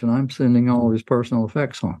 4 weeks, and I'm sending all of his personal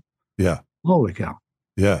effects home. Yeah. Holy cow.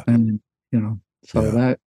 Yeah. And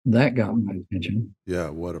that got my attention. Yeah,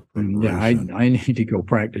 what a preparation. I need to go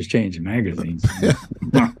practice changing magazines.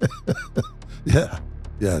 Yeah,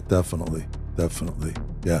 definitely.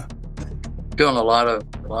 Yeah. Doing a lot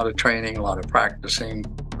of training, a lot of practicing,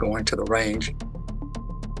 going to the range.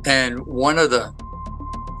 And one of the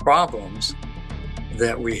problems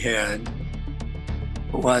that we had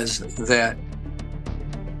was that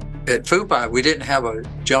at Fupai we didn't have a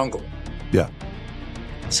jungle. Yeah.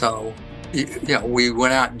 So we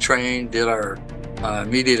went out and trained, did our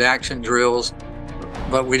immediate action drills,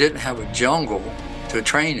 but we didn't have a jungle to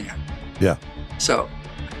train in. Yeah. So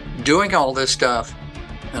doing all this stuff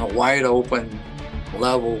in a wide open,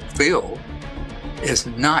 level field is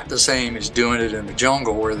not the same as doing it in the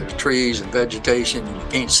jungle where there's trees and vegetation and you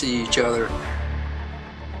can't see each other.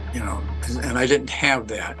 And I didn't have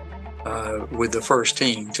that with the first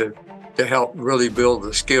team to help really build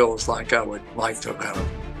the skills like I would like to have.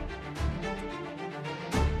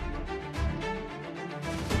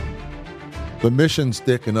 The missions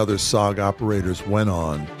Dick and other SOG operators went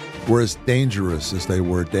on were as dangerous as they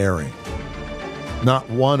were daring. Not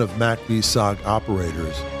one of MACV-SOG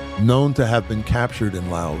operators known to have been captured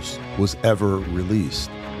in Laos was ever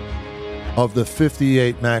released. Of the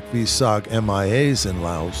 58 MACV-SOG MIAs in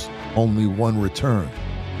Laos, only one returned,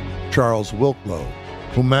 Charles Wilklow,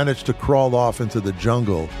 who managed to crawl off into the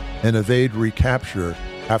jungle and evade recapture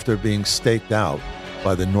after being staked out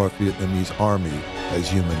by the North Vietnamese army as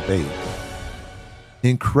human bait.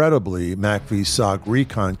 Incredibly, MACV-SOG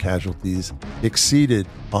recon casualties exceeded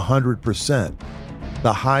 100%,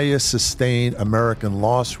 the highest sustained American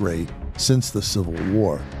loss rate since the Civil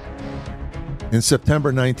War. In September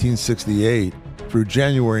 1968 through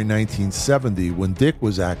January 1970, when Dick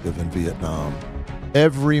was active in Vietnam,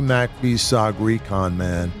 every MACV-SOG recon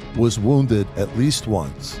man was wounded at least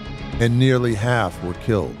once, and nearly half were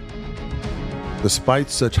killed. Despite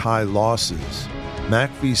such high losses,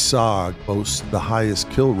 MACV-SOG boasts the highest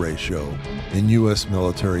kill ratio in U.S.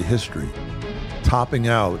 military history, topping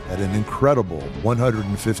out at an incredible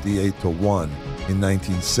 158 to 1 in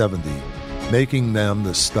 1970, making them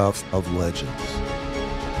the stuff of legends.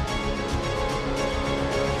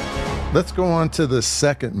 Let's go on to the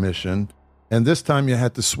second mission, and this time you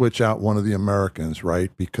had to switch out one of the Americans,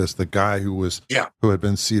 right? Because the guy who had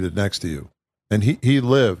been seated next to you, and he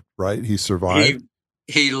lived, right? He survived.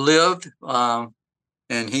 He lived.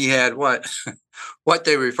 And he had what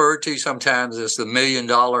they refer to sometimes as the $1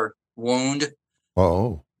 million wound.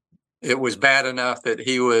 Oh. It was bad enough that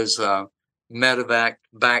he was medevaced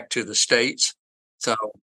back to the States. So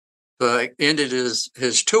it ended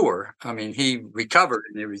his tour. I mean, he recovered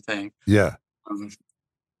and everything. Yeah.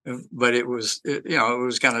 But it was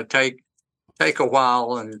going to take a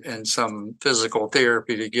while and some physical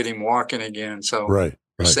therapy to get him walking again. So right.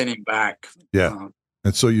 sent him back. Yeah.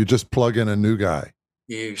 And so you just plug in a new guy.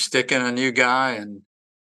 You stick in a new guy and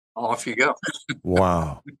off you go.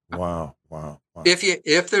 Wow.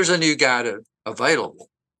 If there's a new guy available.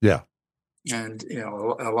 Yeah. And,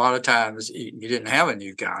 a lot of times you didn't have a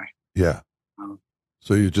new guy. Yeah.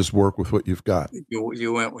 So you just work with what you've got.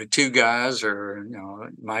 You went with two guys or,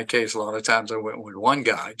 in my case, a lot of times I went with one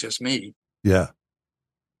guy, just me. Yeah.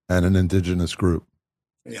 And an indigenous group.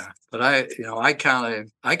 Yeah. But I like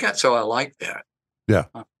that. Yeah.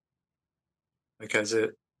 Because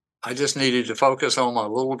I just needed to focus on my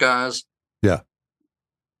little guys. Yeah.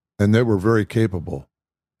 And they were very capable.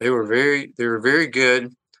 They were very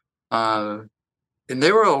good. And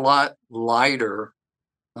they were a lot lighter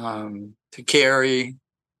to carry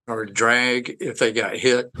or drag if they got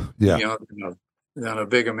hit, Yeah. Than a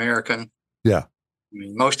big American. Yeah. I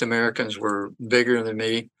mean, most Americans were bigger than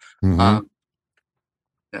me. Mm-hmm.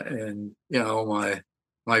 And,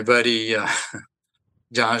 my buddy,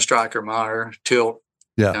 John Stryker Meyer, Tilt,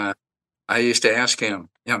 Yeah. I used to ask him,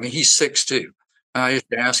 he's 6'2". I used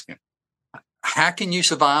to ask him, how can you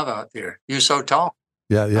survive out there? You're so tall.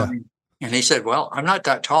 Yeah. Yeah. And he said, well, I'm not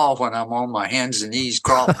that tall when I'm on my hands and knees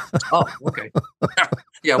crawling. Oh, okay.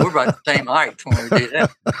 Yeah, we're about the same height when we do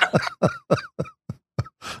that.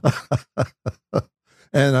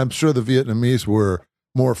 And I'm sure the Vietnamese were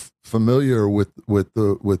more familiar with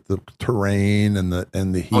the terrain and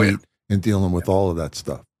the heat and dealing with all of that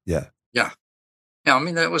stuff. Yeah. Yeah. Yeah. I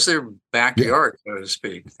mean, that was their backyard, so to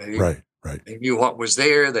speak. Right. They knew what was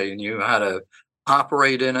there. They knew how to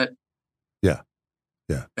operate in it. Yeah.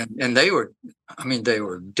 Yeah. And they were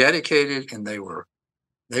dedicated, and they were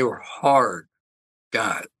hard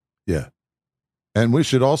guys. Yeah. And we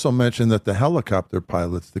should also mention that the helicopter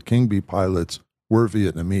pilots, the King Bee pilots, were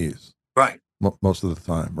Vietnamese. Right. Most of the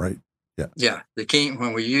time, right? Yeah. Yeah.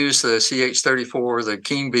 When we used the CH-34, the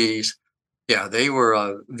King Bees, they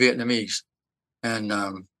were Vietnamese, and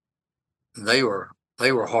they were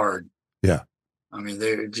hard. Yeah. I mean,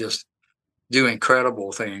 they just do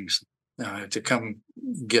incredible things to come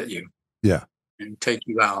get you. Yeah. And take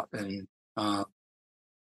you out. And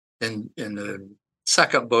in the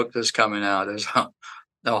second book that's coming out is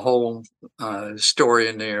a whole story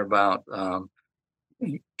in there about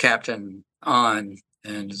Captain On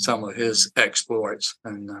and some of his exploits.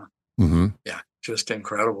 And just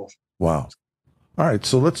incredible. Wow. All right.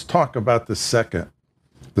 So let's talk about the second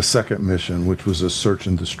mission, which was a search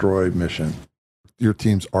and destroy mission. Your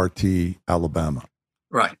team's RT Alabama.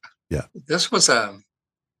 Right. Yeah. This was a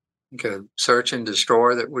search and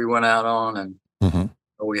destroy that we went out on, and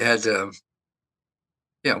we had to,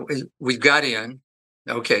 we got in.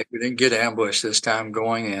 Okay, we didn't get ambushed this time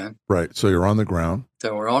going in. Right. So you're on the ground.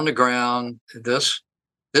 So we're on the ground. This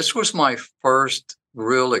was my first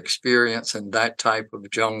real experience in that type of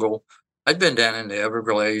jungle. I'd been down in the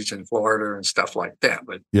Everglades in Florida and stuff like that,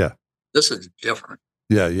 but this is different.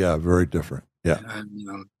 Yeah. Yeah. Very different. Yeah. And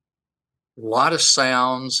a lot of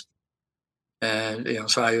sounds. And,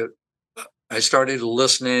 so I started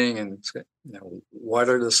listening and, what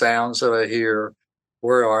are the sounds that I hear?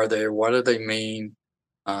 Where are they? What do they mean?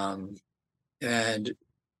 And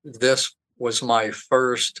this was my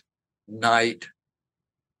first night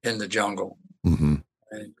in the jungle, and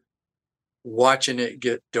watching it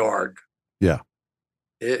get dark. Yeah.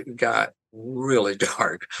 It got really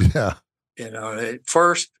dark. Yeah. At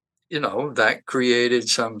first, that created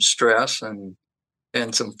some stress and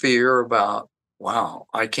some fear about, wow,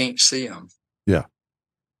 I can't see them. Yeah.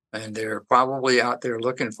 And they're probably out there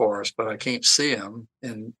looking for us, but I can't see them.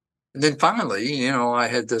 And then finally, I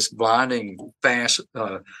had this blinding fast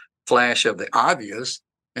flash of the obvious.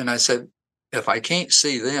 And I said, if I can't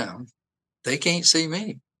see them, they can't see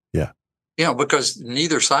me. Yeah. Because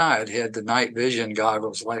neither side had the night vision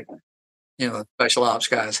goggles like, special ops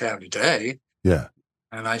guys have today. Yeah.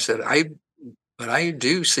 And I said, but I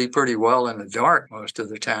do see pretty well in the dark most of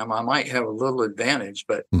the time. I might have a little advantage,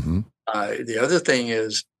 but the other thing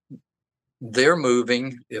is they're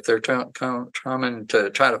moving. If they're coming to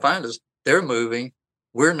try to find us, they're moving.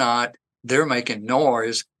 We're not. They're making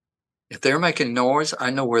noise. If they're making noise, I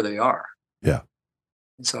know where they are. Yeah.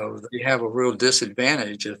 And so they have a real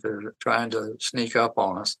disadvantage if they're trying to sneak up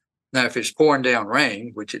on us. Now, if it's pouring down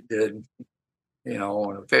rain, which it did,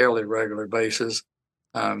 on a fairly regular basis,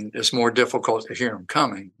 it's more difficult to hear them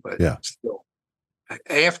coming. But still,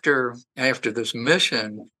 after this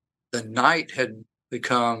mission, the night had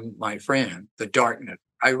become my friend, the darkness.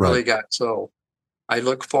 I really I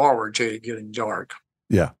look forward to it getting dark.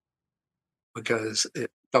 Yeah. Because it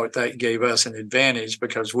thought that gave us an advantage,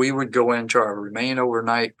 because we would go into our remain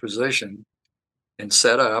overnight position and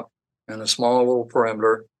set up in a small little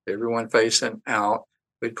perimeter, everyone facing out.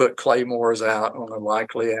 We'd put claymores out on the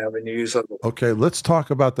likely avenues of. Okay, let's talk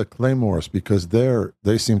about the claymores, because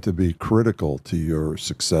they seem to be critical to your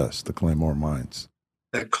success, the claymore mines.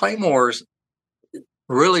 The claymores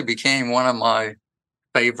really became one of my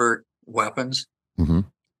favorite weapons. Mm-hmm.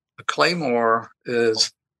 A claymore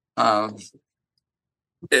is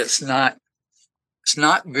it's not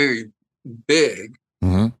very big,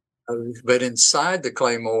 but inside the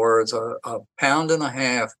claymore is a 1.5 pound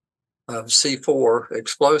of C4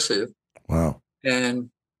 explosive. Wow.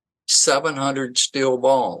 And 700 steel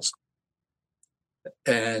balls.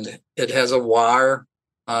 and it has a wire,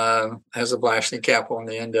 has a blasting cap on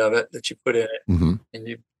the end of it that you put in it, Mm-hmm. and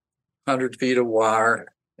you 100 feet of wire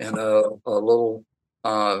and a little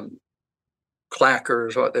clacker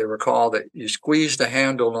is what they were called. That you squeeze the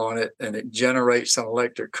handle on it, and it generates an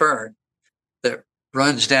electric current that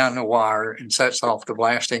runs down the wire and sets off the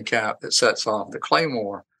blasting cap that sets off the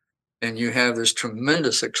claymore. And you have this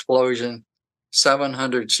tremendous explosion,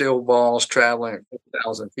 700 steel balls traveling at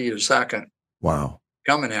 4,000 feet a second. Wow.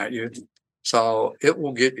 Coming at you. So it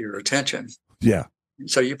will get your attention. Yeah.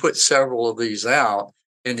 So you put several of these out.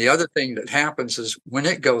 And the other thing that happens is when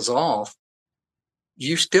it goes off,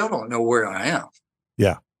 you still don't know where I am.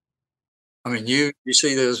 Yeah. I mean, you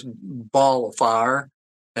see this ball of fire,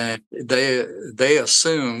 and they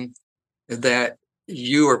assume that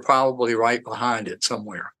you are probably right behind it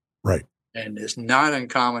somewhere. Right. And it's not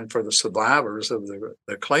uncommon for the survivors of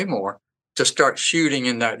the Claymore to start shooting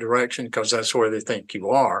in that direction because that's where they think you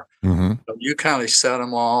are. Mm-hmm. So you kind of set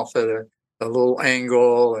them off at a little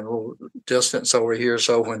angle and a little distance over here.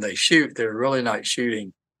 So when they shoot, they're really not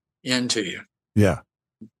shooting into you. Yeah.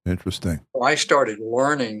 Interesting. So I started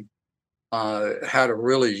learning how to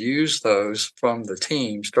really use those from the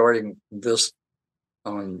team starting this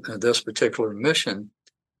on this particular mission,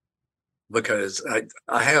 because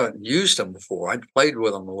I haven't used them before. I'd played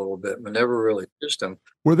with them a little bit, but never really used them.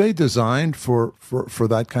 Were they designed for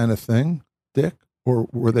that kind of thing, Dick? Or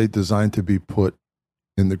were they designed to be put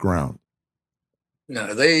in the ground?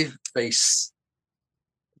 No, they're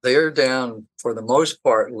down for the most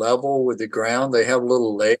part level with the ground. They have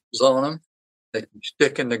little legs on them that you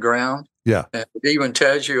stick in the ground. Yeah. And it even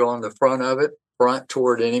tells you on the front of it, front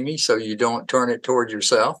toward enemy, so you don't turn it toward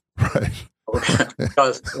yourself. Right.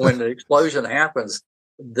 Because when the explosion happens,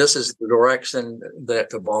 this is the direction that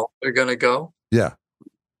the balls are going to go. Yeah.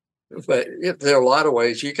 But there are a lot of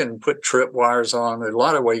ways you can put trip wires on. There are a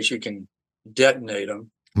lot of ways you can detonate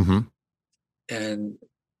them. Mm-hmm. And,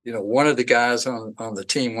 you know, one of the guys on the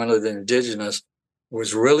team, one of the indigenous,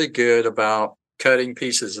 was really good about cutting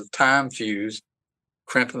pieces of time fuse,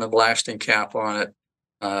 crimping the blasting cap on it,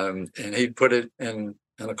 and he'd put it in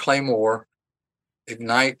a claymore,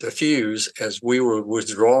 ignite the fuse as we were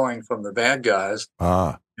withdrawing from the bad guys.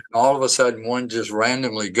 And all of a sudden, one just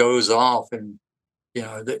randomly goes off, and you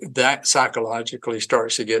know that psychologically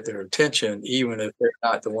starts to get their attention, even if they're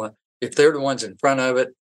not the one. If they're the ones in front of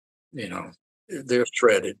it, you know, they're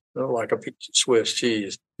shredded. They're like a piece of Swiss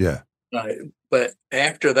cheese. Yeah. But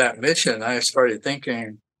after that mission, I started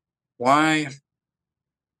thinking, why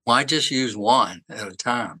just use one at a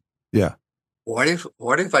time? Yeah. What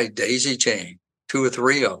if I daisy chain 2 or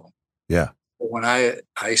 3 of them? Yeah. When I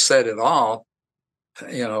set it off,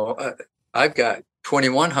 you know, I've got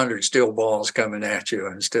 2,100 steel balls coming at you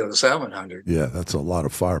instead of 700. Yeah, that's a lot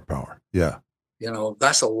of firepower. Yeah. You know,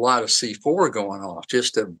 that's a lot of C4 going off.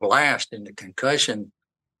 Just a blast and the concussion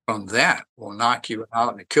from that will knock you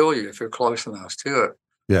out and kill you if you're close enough to it.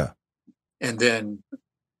 Yeah. And then,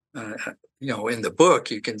 you know, in the book,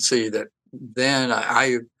 you can see that then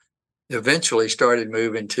I eventually started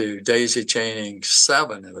moving to daisy chaining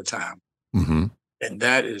 7 at a time. Mm-hmm. And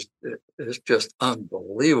that is just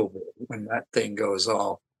unbelievable when that thing goes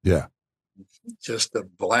off. Yeah. Just the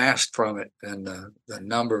blast from it and the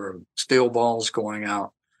number of steel balls going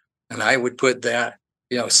out. And I would put that,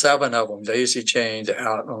 you know, 7 of them daisy chained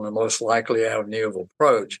out on the most likely avenue of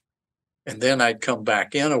approach. And then I'd come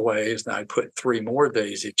back in a ways and I'd put 3 more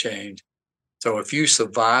daisy chained. So if you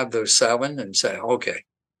survive those 7 and say, okay,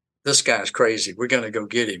 this guy's crazy, we're going to go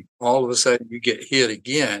get him. All of a sudden you get hit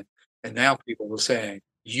again. And now people were saying,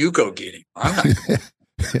 you go get him. I'm not.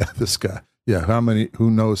 Yeah, this guy. Yeah, who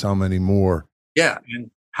knows how many more? Yeah, and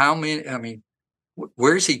how many, I mean,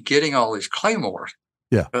 where's he getting all these claymores?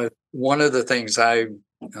 Yeah. One of the things the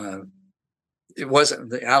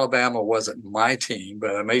Alabama wasn't my team,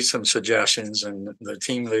 but I made some suggestions and the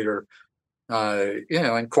team leader, you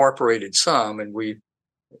know, incorporated some. And we,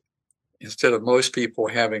 instead of most people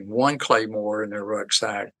having 1 claymore in their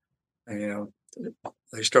rucksack, you know,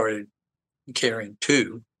 they started carrying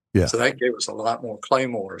 2. Yeah. So that gave us a lot more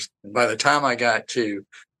claymores. And by the time I got to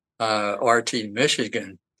RT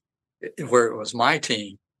Michigan, where it was my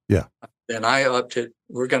team, yeah, then I upped it.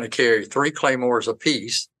 We're going to carry 3 claymores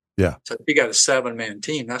apiece. Yeah. So if you got a 7-man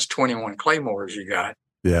team, that's 21 claymores you got.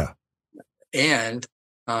 Yeah. And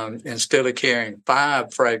instead of carrying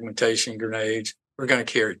 5 fragmentation grenades, we're going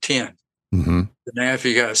to carry 10. Mm-hmm. Now, if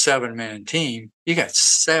you got a 7-man team, you got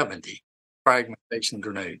 70 fragmentation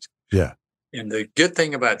grenades. Yeah. And the good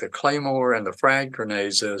thing about the claymore and the frag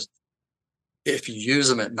grenades is if you use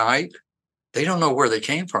them at night, they don't know where they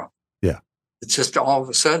came from. Yeah. It's just all of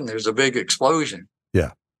a sudden there's a big explosion.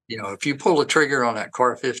 Yeah. If you pull the trigger on that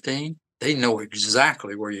Car 15, they know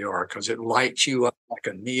exactly where you are because it lights you up like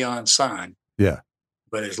a neon sign. Yeah.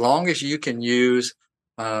 But as long as you can use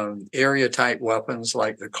area type weapons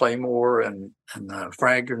like the Claymore and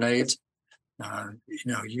frag grenades,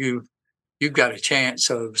 you've got a chance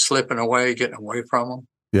of slipping away, getting away from them.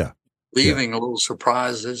 Yeah. Leaving little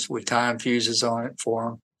surprises with time fuses on it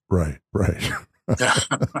for them. Right.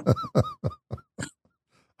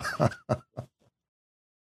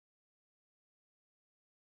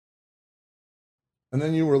 And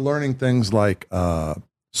then you were learning things like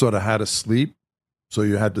sort of how to sleep. So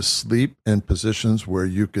you had to sleep in positions where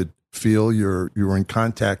you could feel you were in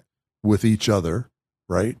contact with each other,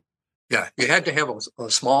 right? Yeah, you had to have a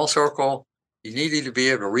small circle. You needed to be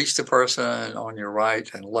able to reach the person on your right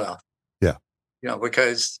and left. Yeah.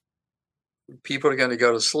 Because people are going to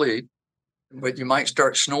go to sleep, but you might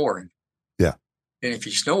start snoring. Yeah. And if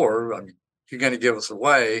you snore, you're going to give us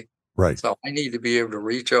away. Right. So I need to be able to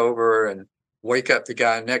reach over and wake up the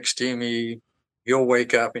guy next to me. He'll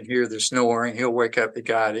wake up and hear the snoring. He'll wake up the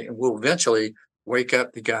guy, and we'll eventually wake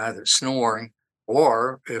up the guy that's snoring.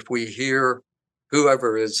 Or if we hear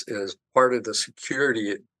whoever is part of the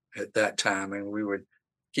security at that time, and we would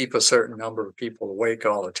keep a certain number of people awake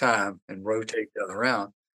all the time and rotate the other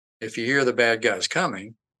around. If you hear the bad guys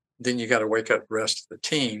coming, then you got to wake up the rest of the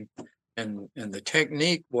team. And the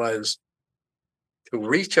technique was to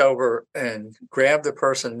reach over and grab the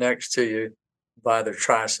person next to you by their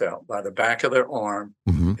tricep, by the back of their arm,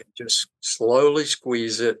 and just slowly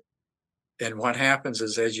squeeze it. And what happens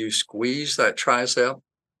is as you squeeze that tricep,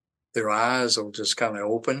 their eyes will just kind of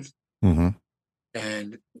open.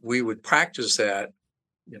 And we would practice that,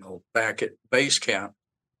 back at base camp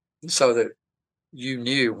so that you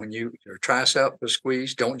knew when your tricep was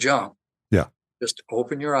squeezed, don't jump. Yeah. Just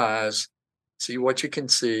open your eyes, see what you can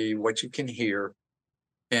see, what you can hear.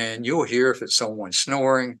 And you'll hear if it's someone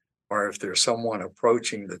snoring or if there's someone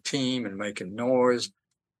approaching the team and making noise,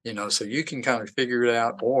 so you can kind of figure it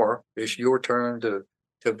out. Or it's your turn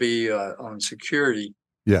to be on security.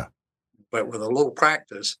 Yeah. But with a little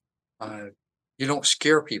practice, you don't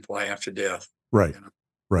scare people half to death. Right.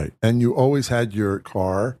 Right. And you always had your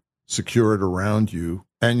car secured around you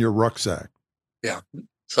and your rucksack. Yeah.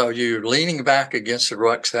 So you're leaning back against the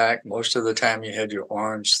rucksack. Most of the time you had your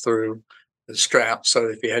arms through the strap, so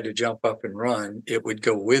if you had to jump up and run, it would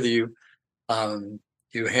go with you.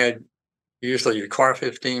 You had usually your Car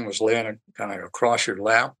 15 was laying kind of across your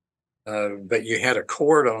lap, but you had a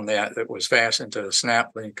cord on that was fastened to a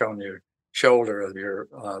snap link on your shoulder of your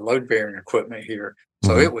load-bearing equipment here.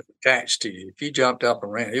 So it was attached to you. If you jumped up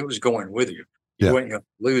and ran, it was going with you. You weren't going to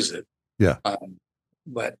lose it. Yeah.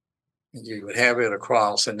 But you would have it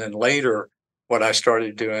across. And then later, what I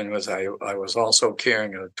started doing was I was also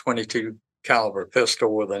carrying a 22 caliber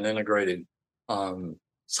pistol with an integrated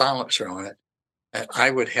silencer on it. And I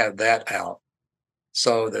would have that out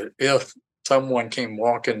so that if someone came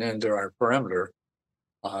walking into our perimeter,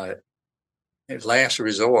 at last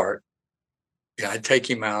resort, I'd take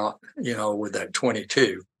him out, with that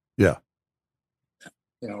 22. Yeah.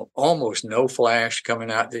 Almost no flash coming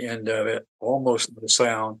out the end of it, almost no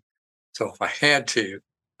sound. So if I had to,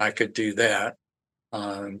 I could do that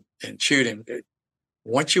and shoot him.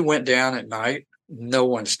 Once you went down at night, no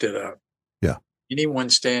one stood up. Yeah. Anyone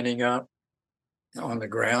standing up on the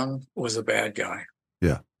ground was a bad guy.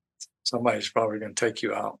 Yeah. Somebody's probably going to take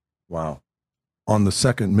you out. Wow. On the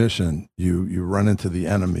second mission, you run into the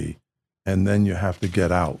enemy and then you have to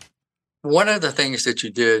get out. One of the things that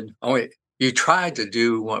you did, you tried to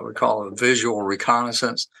do what we call a visual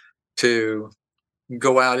reconnaissance, to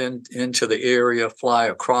go out into the area, fly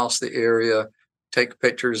across the area, take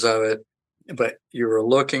pictures of it. But you were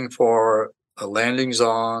looking for a landing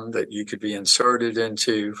zone that you could be inserted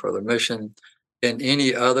into for the mission, and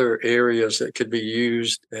any other areas that could be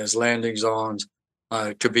used as landing zones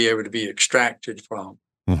to be able to be extracted from.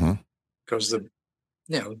 Because the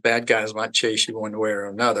bad guys might chase you one way or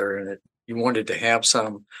another, and you wanted to have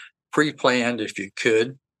some pre-planned if you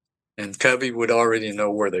could, and Covey would already know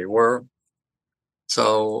where they were.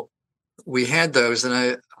 So we had those,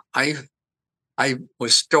 and I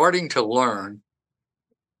was starting to learn,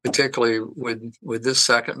 particularly with this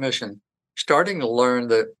second mission, starting to learn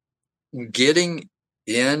that getting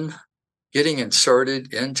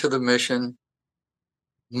inserted into the mission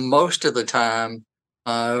most of the time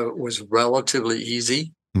was relatively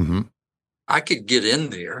easy. I could get in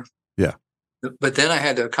there. Yeah. But then I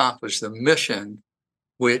had to accomplish the mission,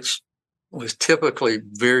 which was typically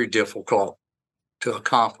very difficult to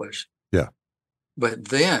accomplish. Yeah. But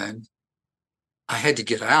then I had to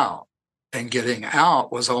get out, and getting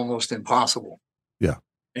out was almost impossible. Yeah.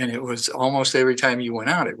 And it was almost every time you went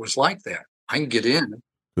out, it was like that. I can get in.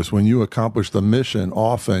 Because when you accomplished the mission,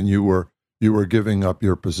 often you were giving up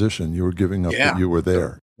your position. You were giving up that you were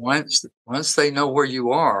there. So once they know where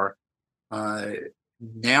you are,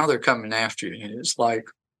 now they're coming after you. And it's like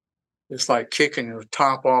kicking the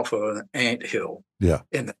top off of an ant hill. Yeah.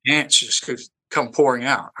 And the ants just come pouring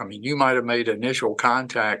out. I mean, you might have made initial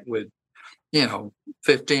contact with,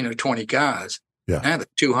 15 or 20 guys. Yeah. Now the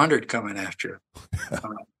 200 coming after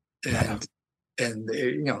you. And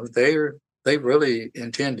they really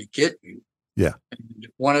intend to get you. Yeah. And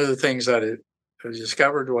one of the things that I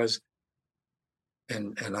discovered was,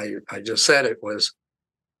 and I just said it, was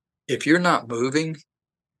if you're not moving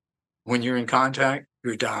when you're in contact,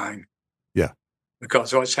 you're dying. Yeah.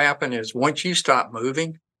 Because what's happened is once you stop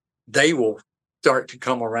moving, they will start to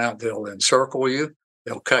come around. They'll encircle you.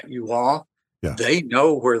 They'll cut you off. Yeah. They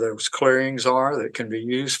know where those clearings are that can be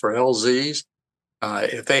used for LZs.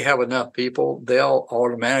 If they have enough people, they'll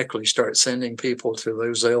automatically start sending people to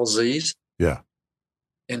those LZs. Yeah.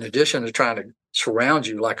 In addition to trying to surround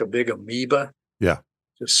you like a big amoeba. Yeah.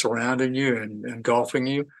 Just surrounding you and engulfing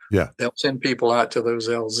you. Yeah. They'll send people out to those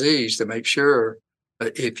LZs to make sure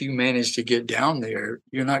that if you manage to get down there,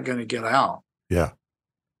 you're not going to get out. Yeah.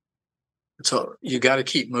 So you got to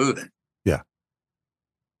keep moving. Yeah.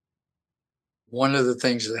 One of the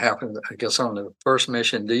things that happened, I guess, on the first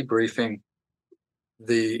mission debriefing,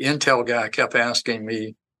 the intel guy kept asking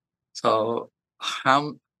me, so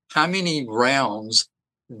how many rounds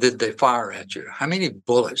did they fire at you? How many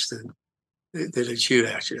bullets did it shoot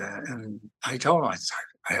at you? And I told him,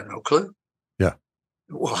 I have no clue. Yeah.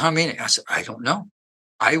 Well, how many? I said, I don't know.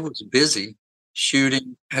 I was busy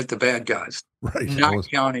shooting at the bad guys, right? Not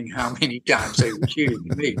counting how many times they were shooting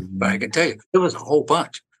at me. But I can tell you, there was a whole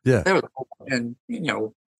bunch. Yeah. There was a whole bunch. And,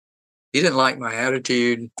 he didn't like my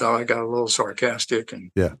attitude, thought I got a little sarcastic.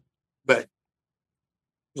 But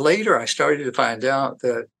later I started to find out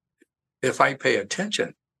that if I pay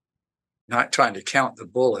attention, not trying to count the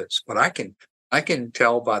bullets, but I can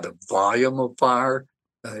tell by the volume of fire,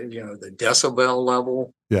 the decibel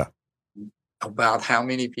level. Yeah. About how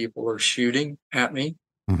many people are shooting at me.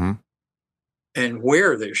 Mm-hmm. And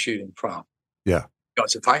where they're shooting from. Yeah.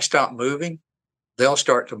 Because if I stop moving, they'll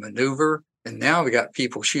start to maneuver. And now we got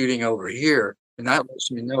people shooting over here. And that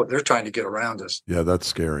lets me know they're trying to get around us. Yeah, that's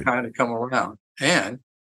scary. Trying to come around. And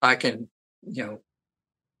I can,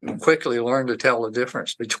 quickly learn to tell the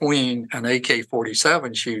difference between an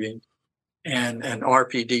AK-47 shooting and an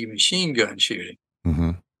RPD machine gun shooting.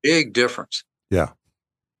 Mm-hmm. Big difference. Yeah.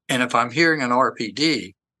 And if I'm hearing an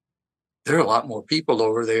RPD, there are a lot more people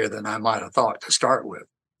over there than I might have thought to start with.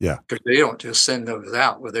 Yeah. Because they don't just send those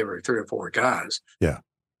out with every 3 or 4 guys. Yeah.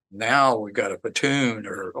 Now we've got a platoon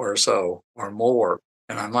or so or more.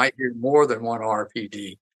 And I might hear more than one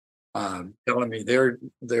RPD telling me they're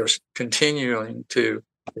continuing to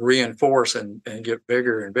reinforce and get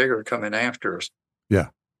bigger and bigger coming after us. Yeah.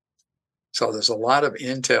 So there's a lot of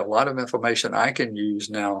intel, a lot of information I can use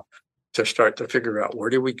now to start to figure out where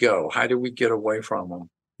do we go? How do we get away from them?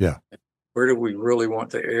 Yeah. Where do we really want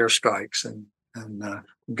the airstrikes and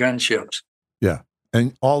gunships? Yeah.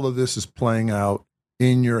 And all of this is playing out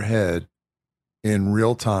in your head in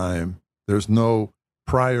real time. There's no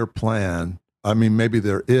prior plan. I mean, maybe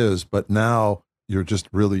there is, but now you're just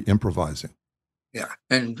really improvising. Yeah.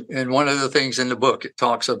 And one of the things in the book, it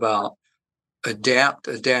talks about adapt.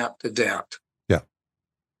 Yeah.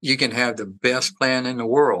 You can have the best plan in the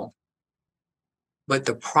world. But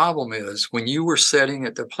the problem is when you were sitting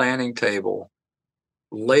at the planning table,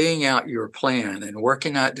 laying out your plan and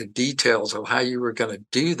working out the details of how you were going to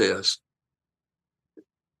do this,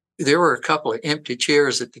 there were a couple of empty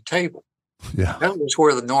chairs at the table. Yeah. That was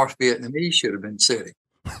where the North Vietnamese should have been sitting.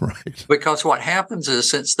 Right. Because what happens is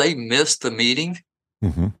since they missed the meeting,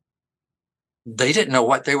 mm-hmm. they didn't know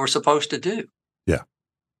what they were supposed to do. Yeah.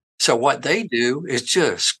 So what they do is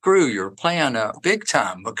just screw your plan up big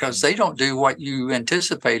time because they don't do what you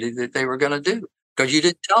anticipated that they were going to do because you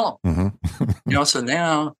didn't tell them. Mm-hmm. So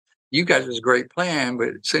now you got this great plan, but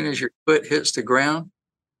as soon as your foot hits the ground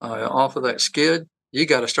off of that skid, you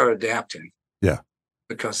got to start adapting. Yeah.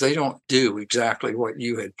 Because they don't do exactly what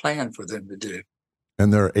you had planned for them to do.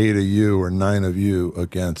 And there are 8 of you or 9 of you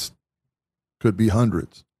against, could be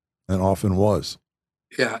hundreds, and often was.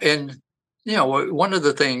 Yeah. And, one of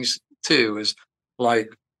the things, too, is like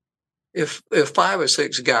if 5 or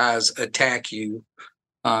 6 guys attack you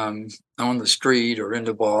on the street or in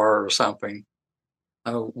the bar or something,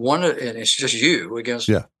 and it's just you against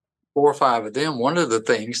 4 or 5 of them, one of the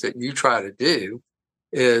things that you try to do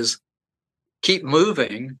is keep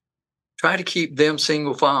moving try to keep them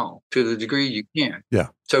single file to the degree you can. Yeah.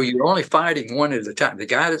 So you're only fighting one at a time. The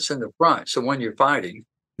guy that's in the front, so when you're fighting,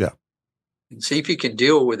 and see if you can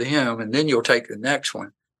deal with him, and then you'll take the next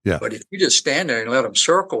one. Yeah. But if you just stand there and let them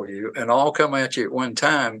circle you and all come at you at one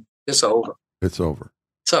time, it's over. It's over.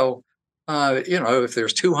 So, if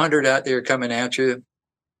there's 200 out there coming at you,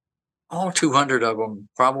 all 200 of them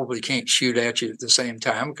probably can't shoot at you at the same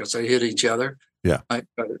time because they hit each other. Yeah. Right?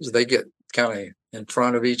 They get kind of in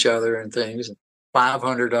front of each other and things.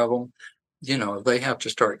 500 of them, they have to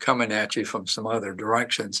start coming at you from some other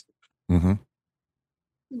directions. Mm-hmm.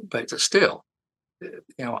 But still,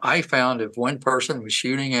 I found if one person was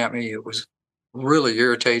shooting at me, it was really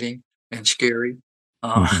irritating and scary.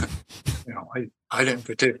 I didn't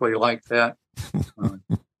particularly like that.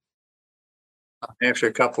 After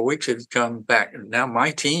a couple of weeks, it had come back. Now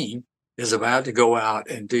my team is about to go out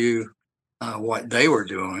and do what they were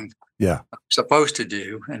doing, supposed to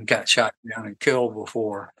do, and got shot down and killed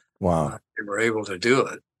before they were able to do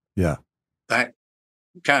it. Yeah. That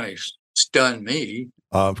kind of stunned me.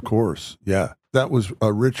 Of course. Yeah. That was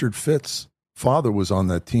Richard Fitz's father was on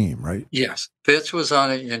that team, right? Yes. Fitz was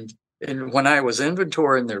on it. And when I was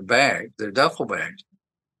inventorying their bag, their duffel bags,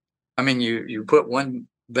 I mean, you put one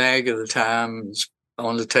bag at a time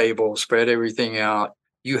on the table, spread everything out.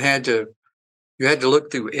 You had to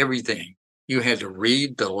look through everything. You had to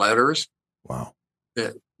read the letters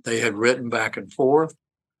that they had written back and forth.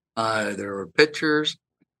 There were pictures.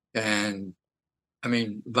 And I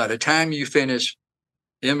mean, by the time you finish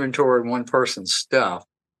inventorying one person's stuff,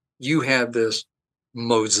 you have this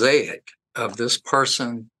mosaic of this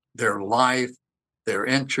person, their life, their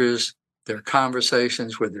interests, their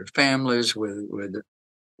conversations with their families, with their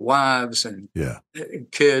wives and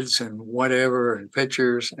kids and whatever, and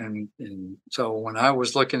pictures. And so when I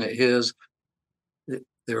was looking at his,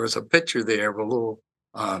 there was a picture there of a little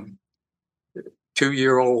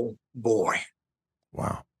 2-year-old boy.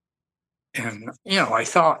 Wow. And, I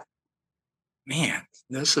thought, man,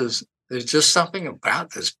 there's just something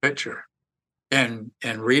about this picture. And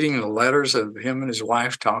reading the letters of him and his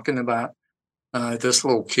wife talking about this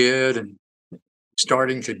little kid and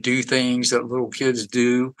starting to do things that little kids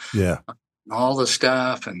do. Yeah. All the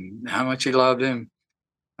stuff and how much he loved him.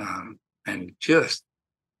 And just,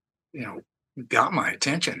 got my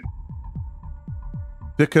attention.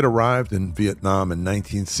 Dick had arrived in Vietnam in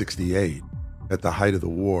 1968 at the height of the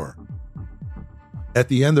war. At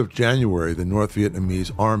the end of January, the North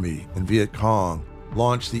Vietnamese Army and Viet Cong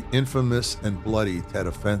launched the infamous and bloody Tet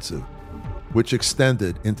Offensive, which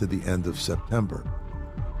extended into the end of September.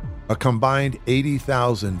 A combined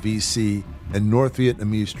 80,000 VC and North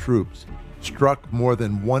Vietnamese troops struck more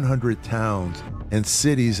than 100 towns and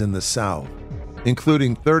cities in the south,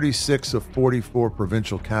 including 36 of 44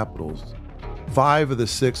 provincial capitals, 5 of the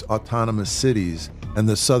 6 autonomous cities, and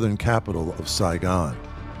the southern capital of Saigon.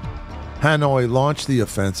 Hanoi launched the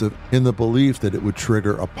offensive in the belief that it would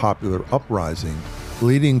trigger a popular uprising,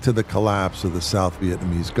 leading to the collapse of the South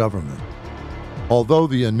Vietnamese government. Although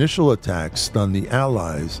the initial attack stunned the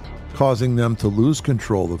Allies, causing them to lose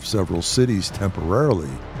control of several cities temporarily,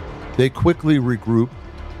 they quickly regrouped,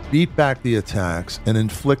 beat back the attacks, and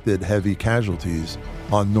inflicted heavy casualties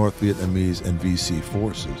on North Vietnamese and VC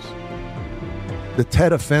forces. The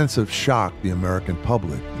Tet Offensive shocked the American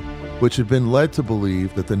public, which had been led to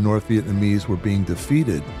believe that the North Vietnamese were being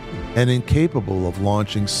defeated and incapable of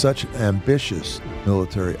launching such an ambitious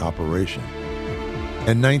military operation.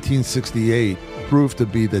 And 1968 proved to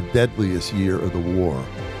be the deadliest year of the war,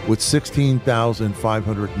 with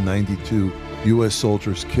 16,592 U.S.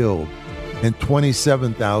 soldiers killed and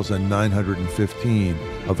 27,915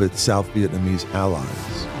 of its South Vietnamese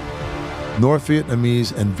allies. North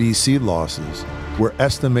Vietnamese and VC losses were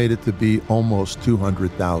estimated to be almost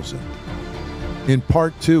 200,000. In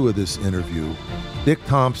part 2 of this interview, Dick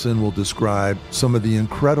Thompson will describe some of the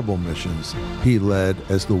incredible missions he led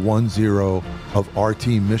as the 1-0 of RT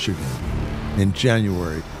Michigan in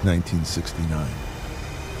January 1969.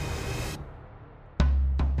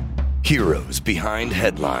 Heroes Behind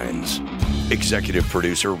Headlines. Executive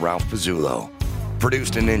producer Ralph Pezzullo.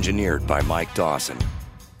 Produced and engineered by Mike Dawson.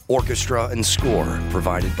 Orchestra and score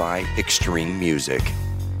provided by Extreme Music.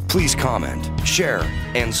 Please comment, share,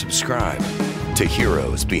 and subscribe to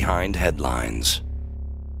Heroes Behind Headlines.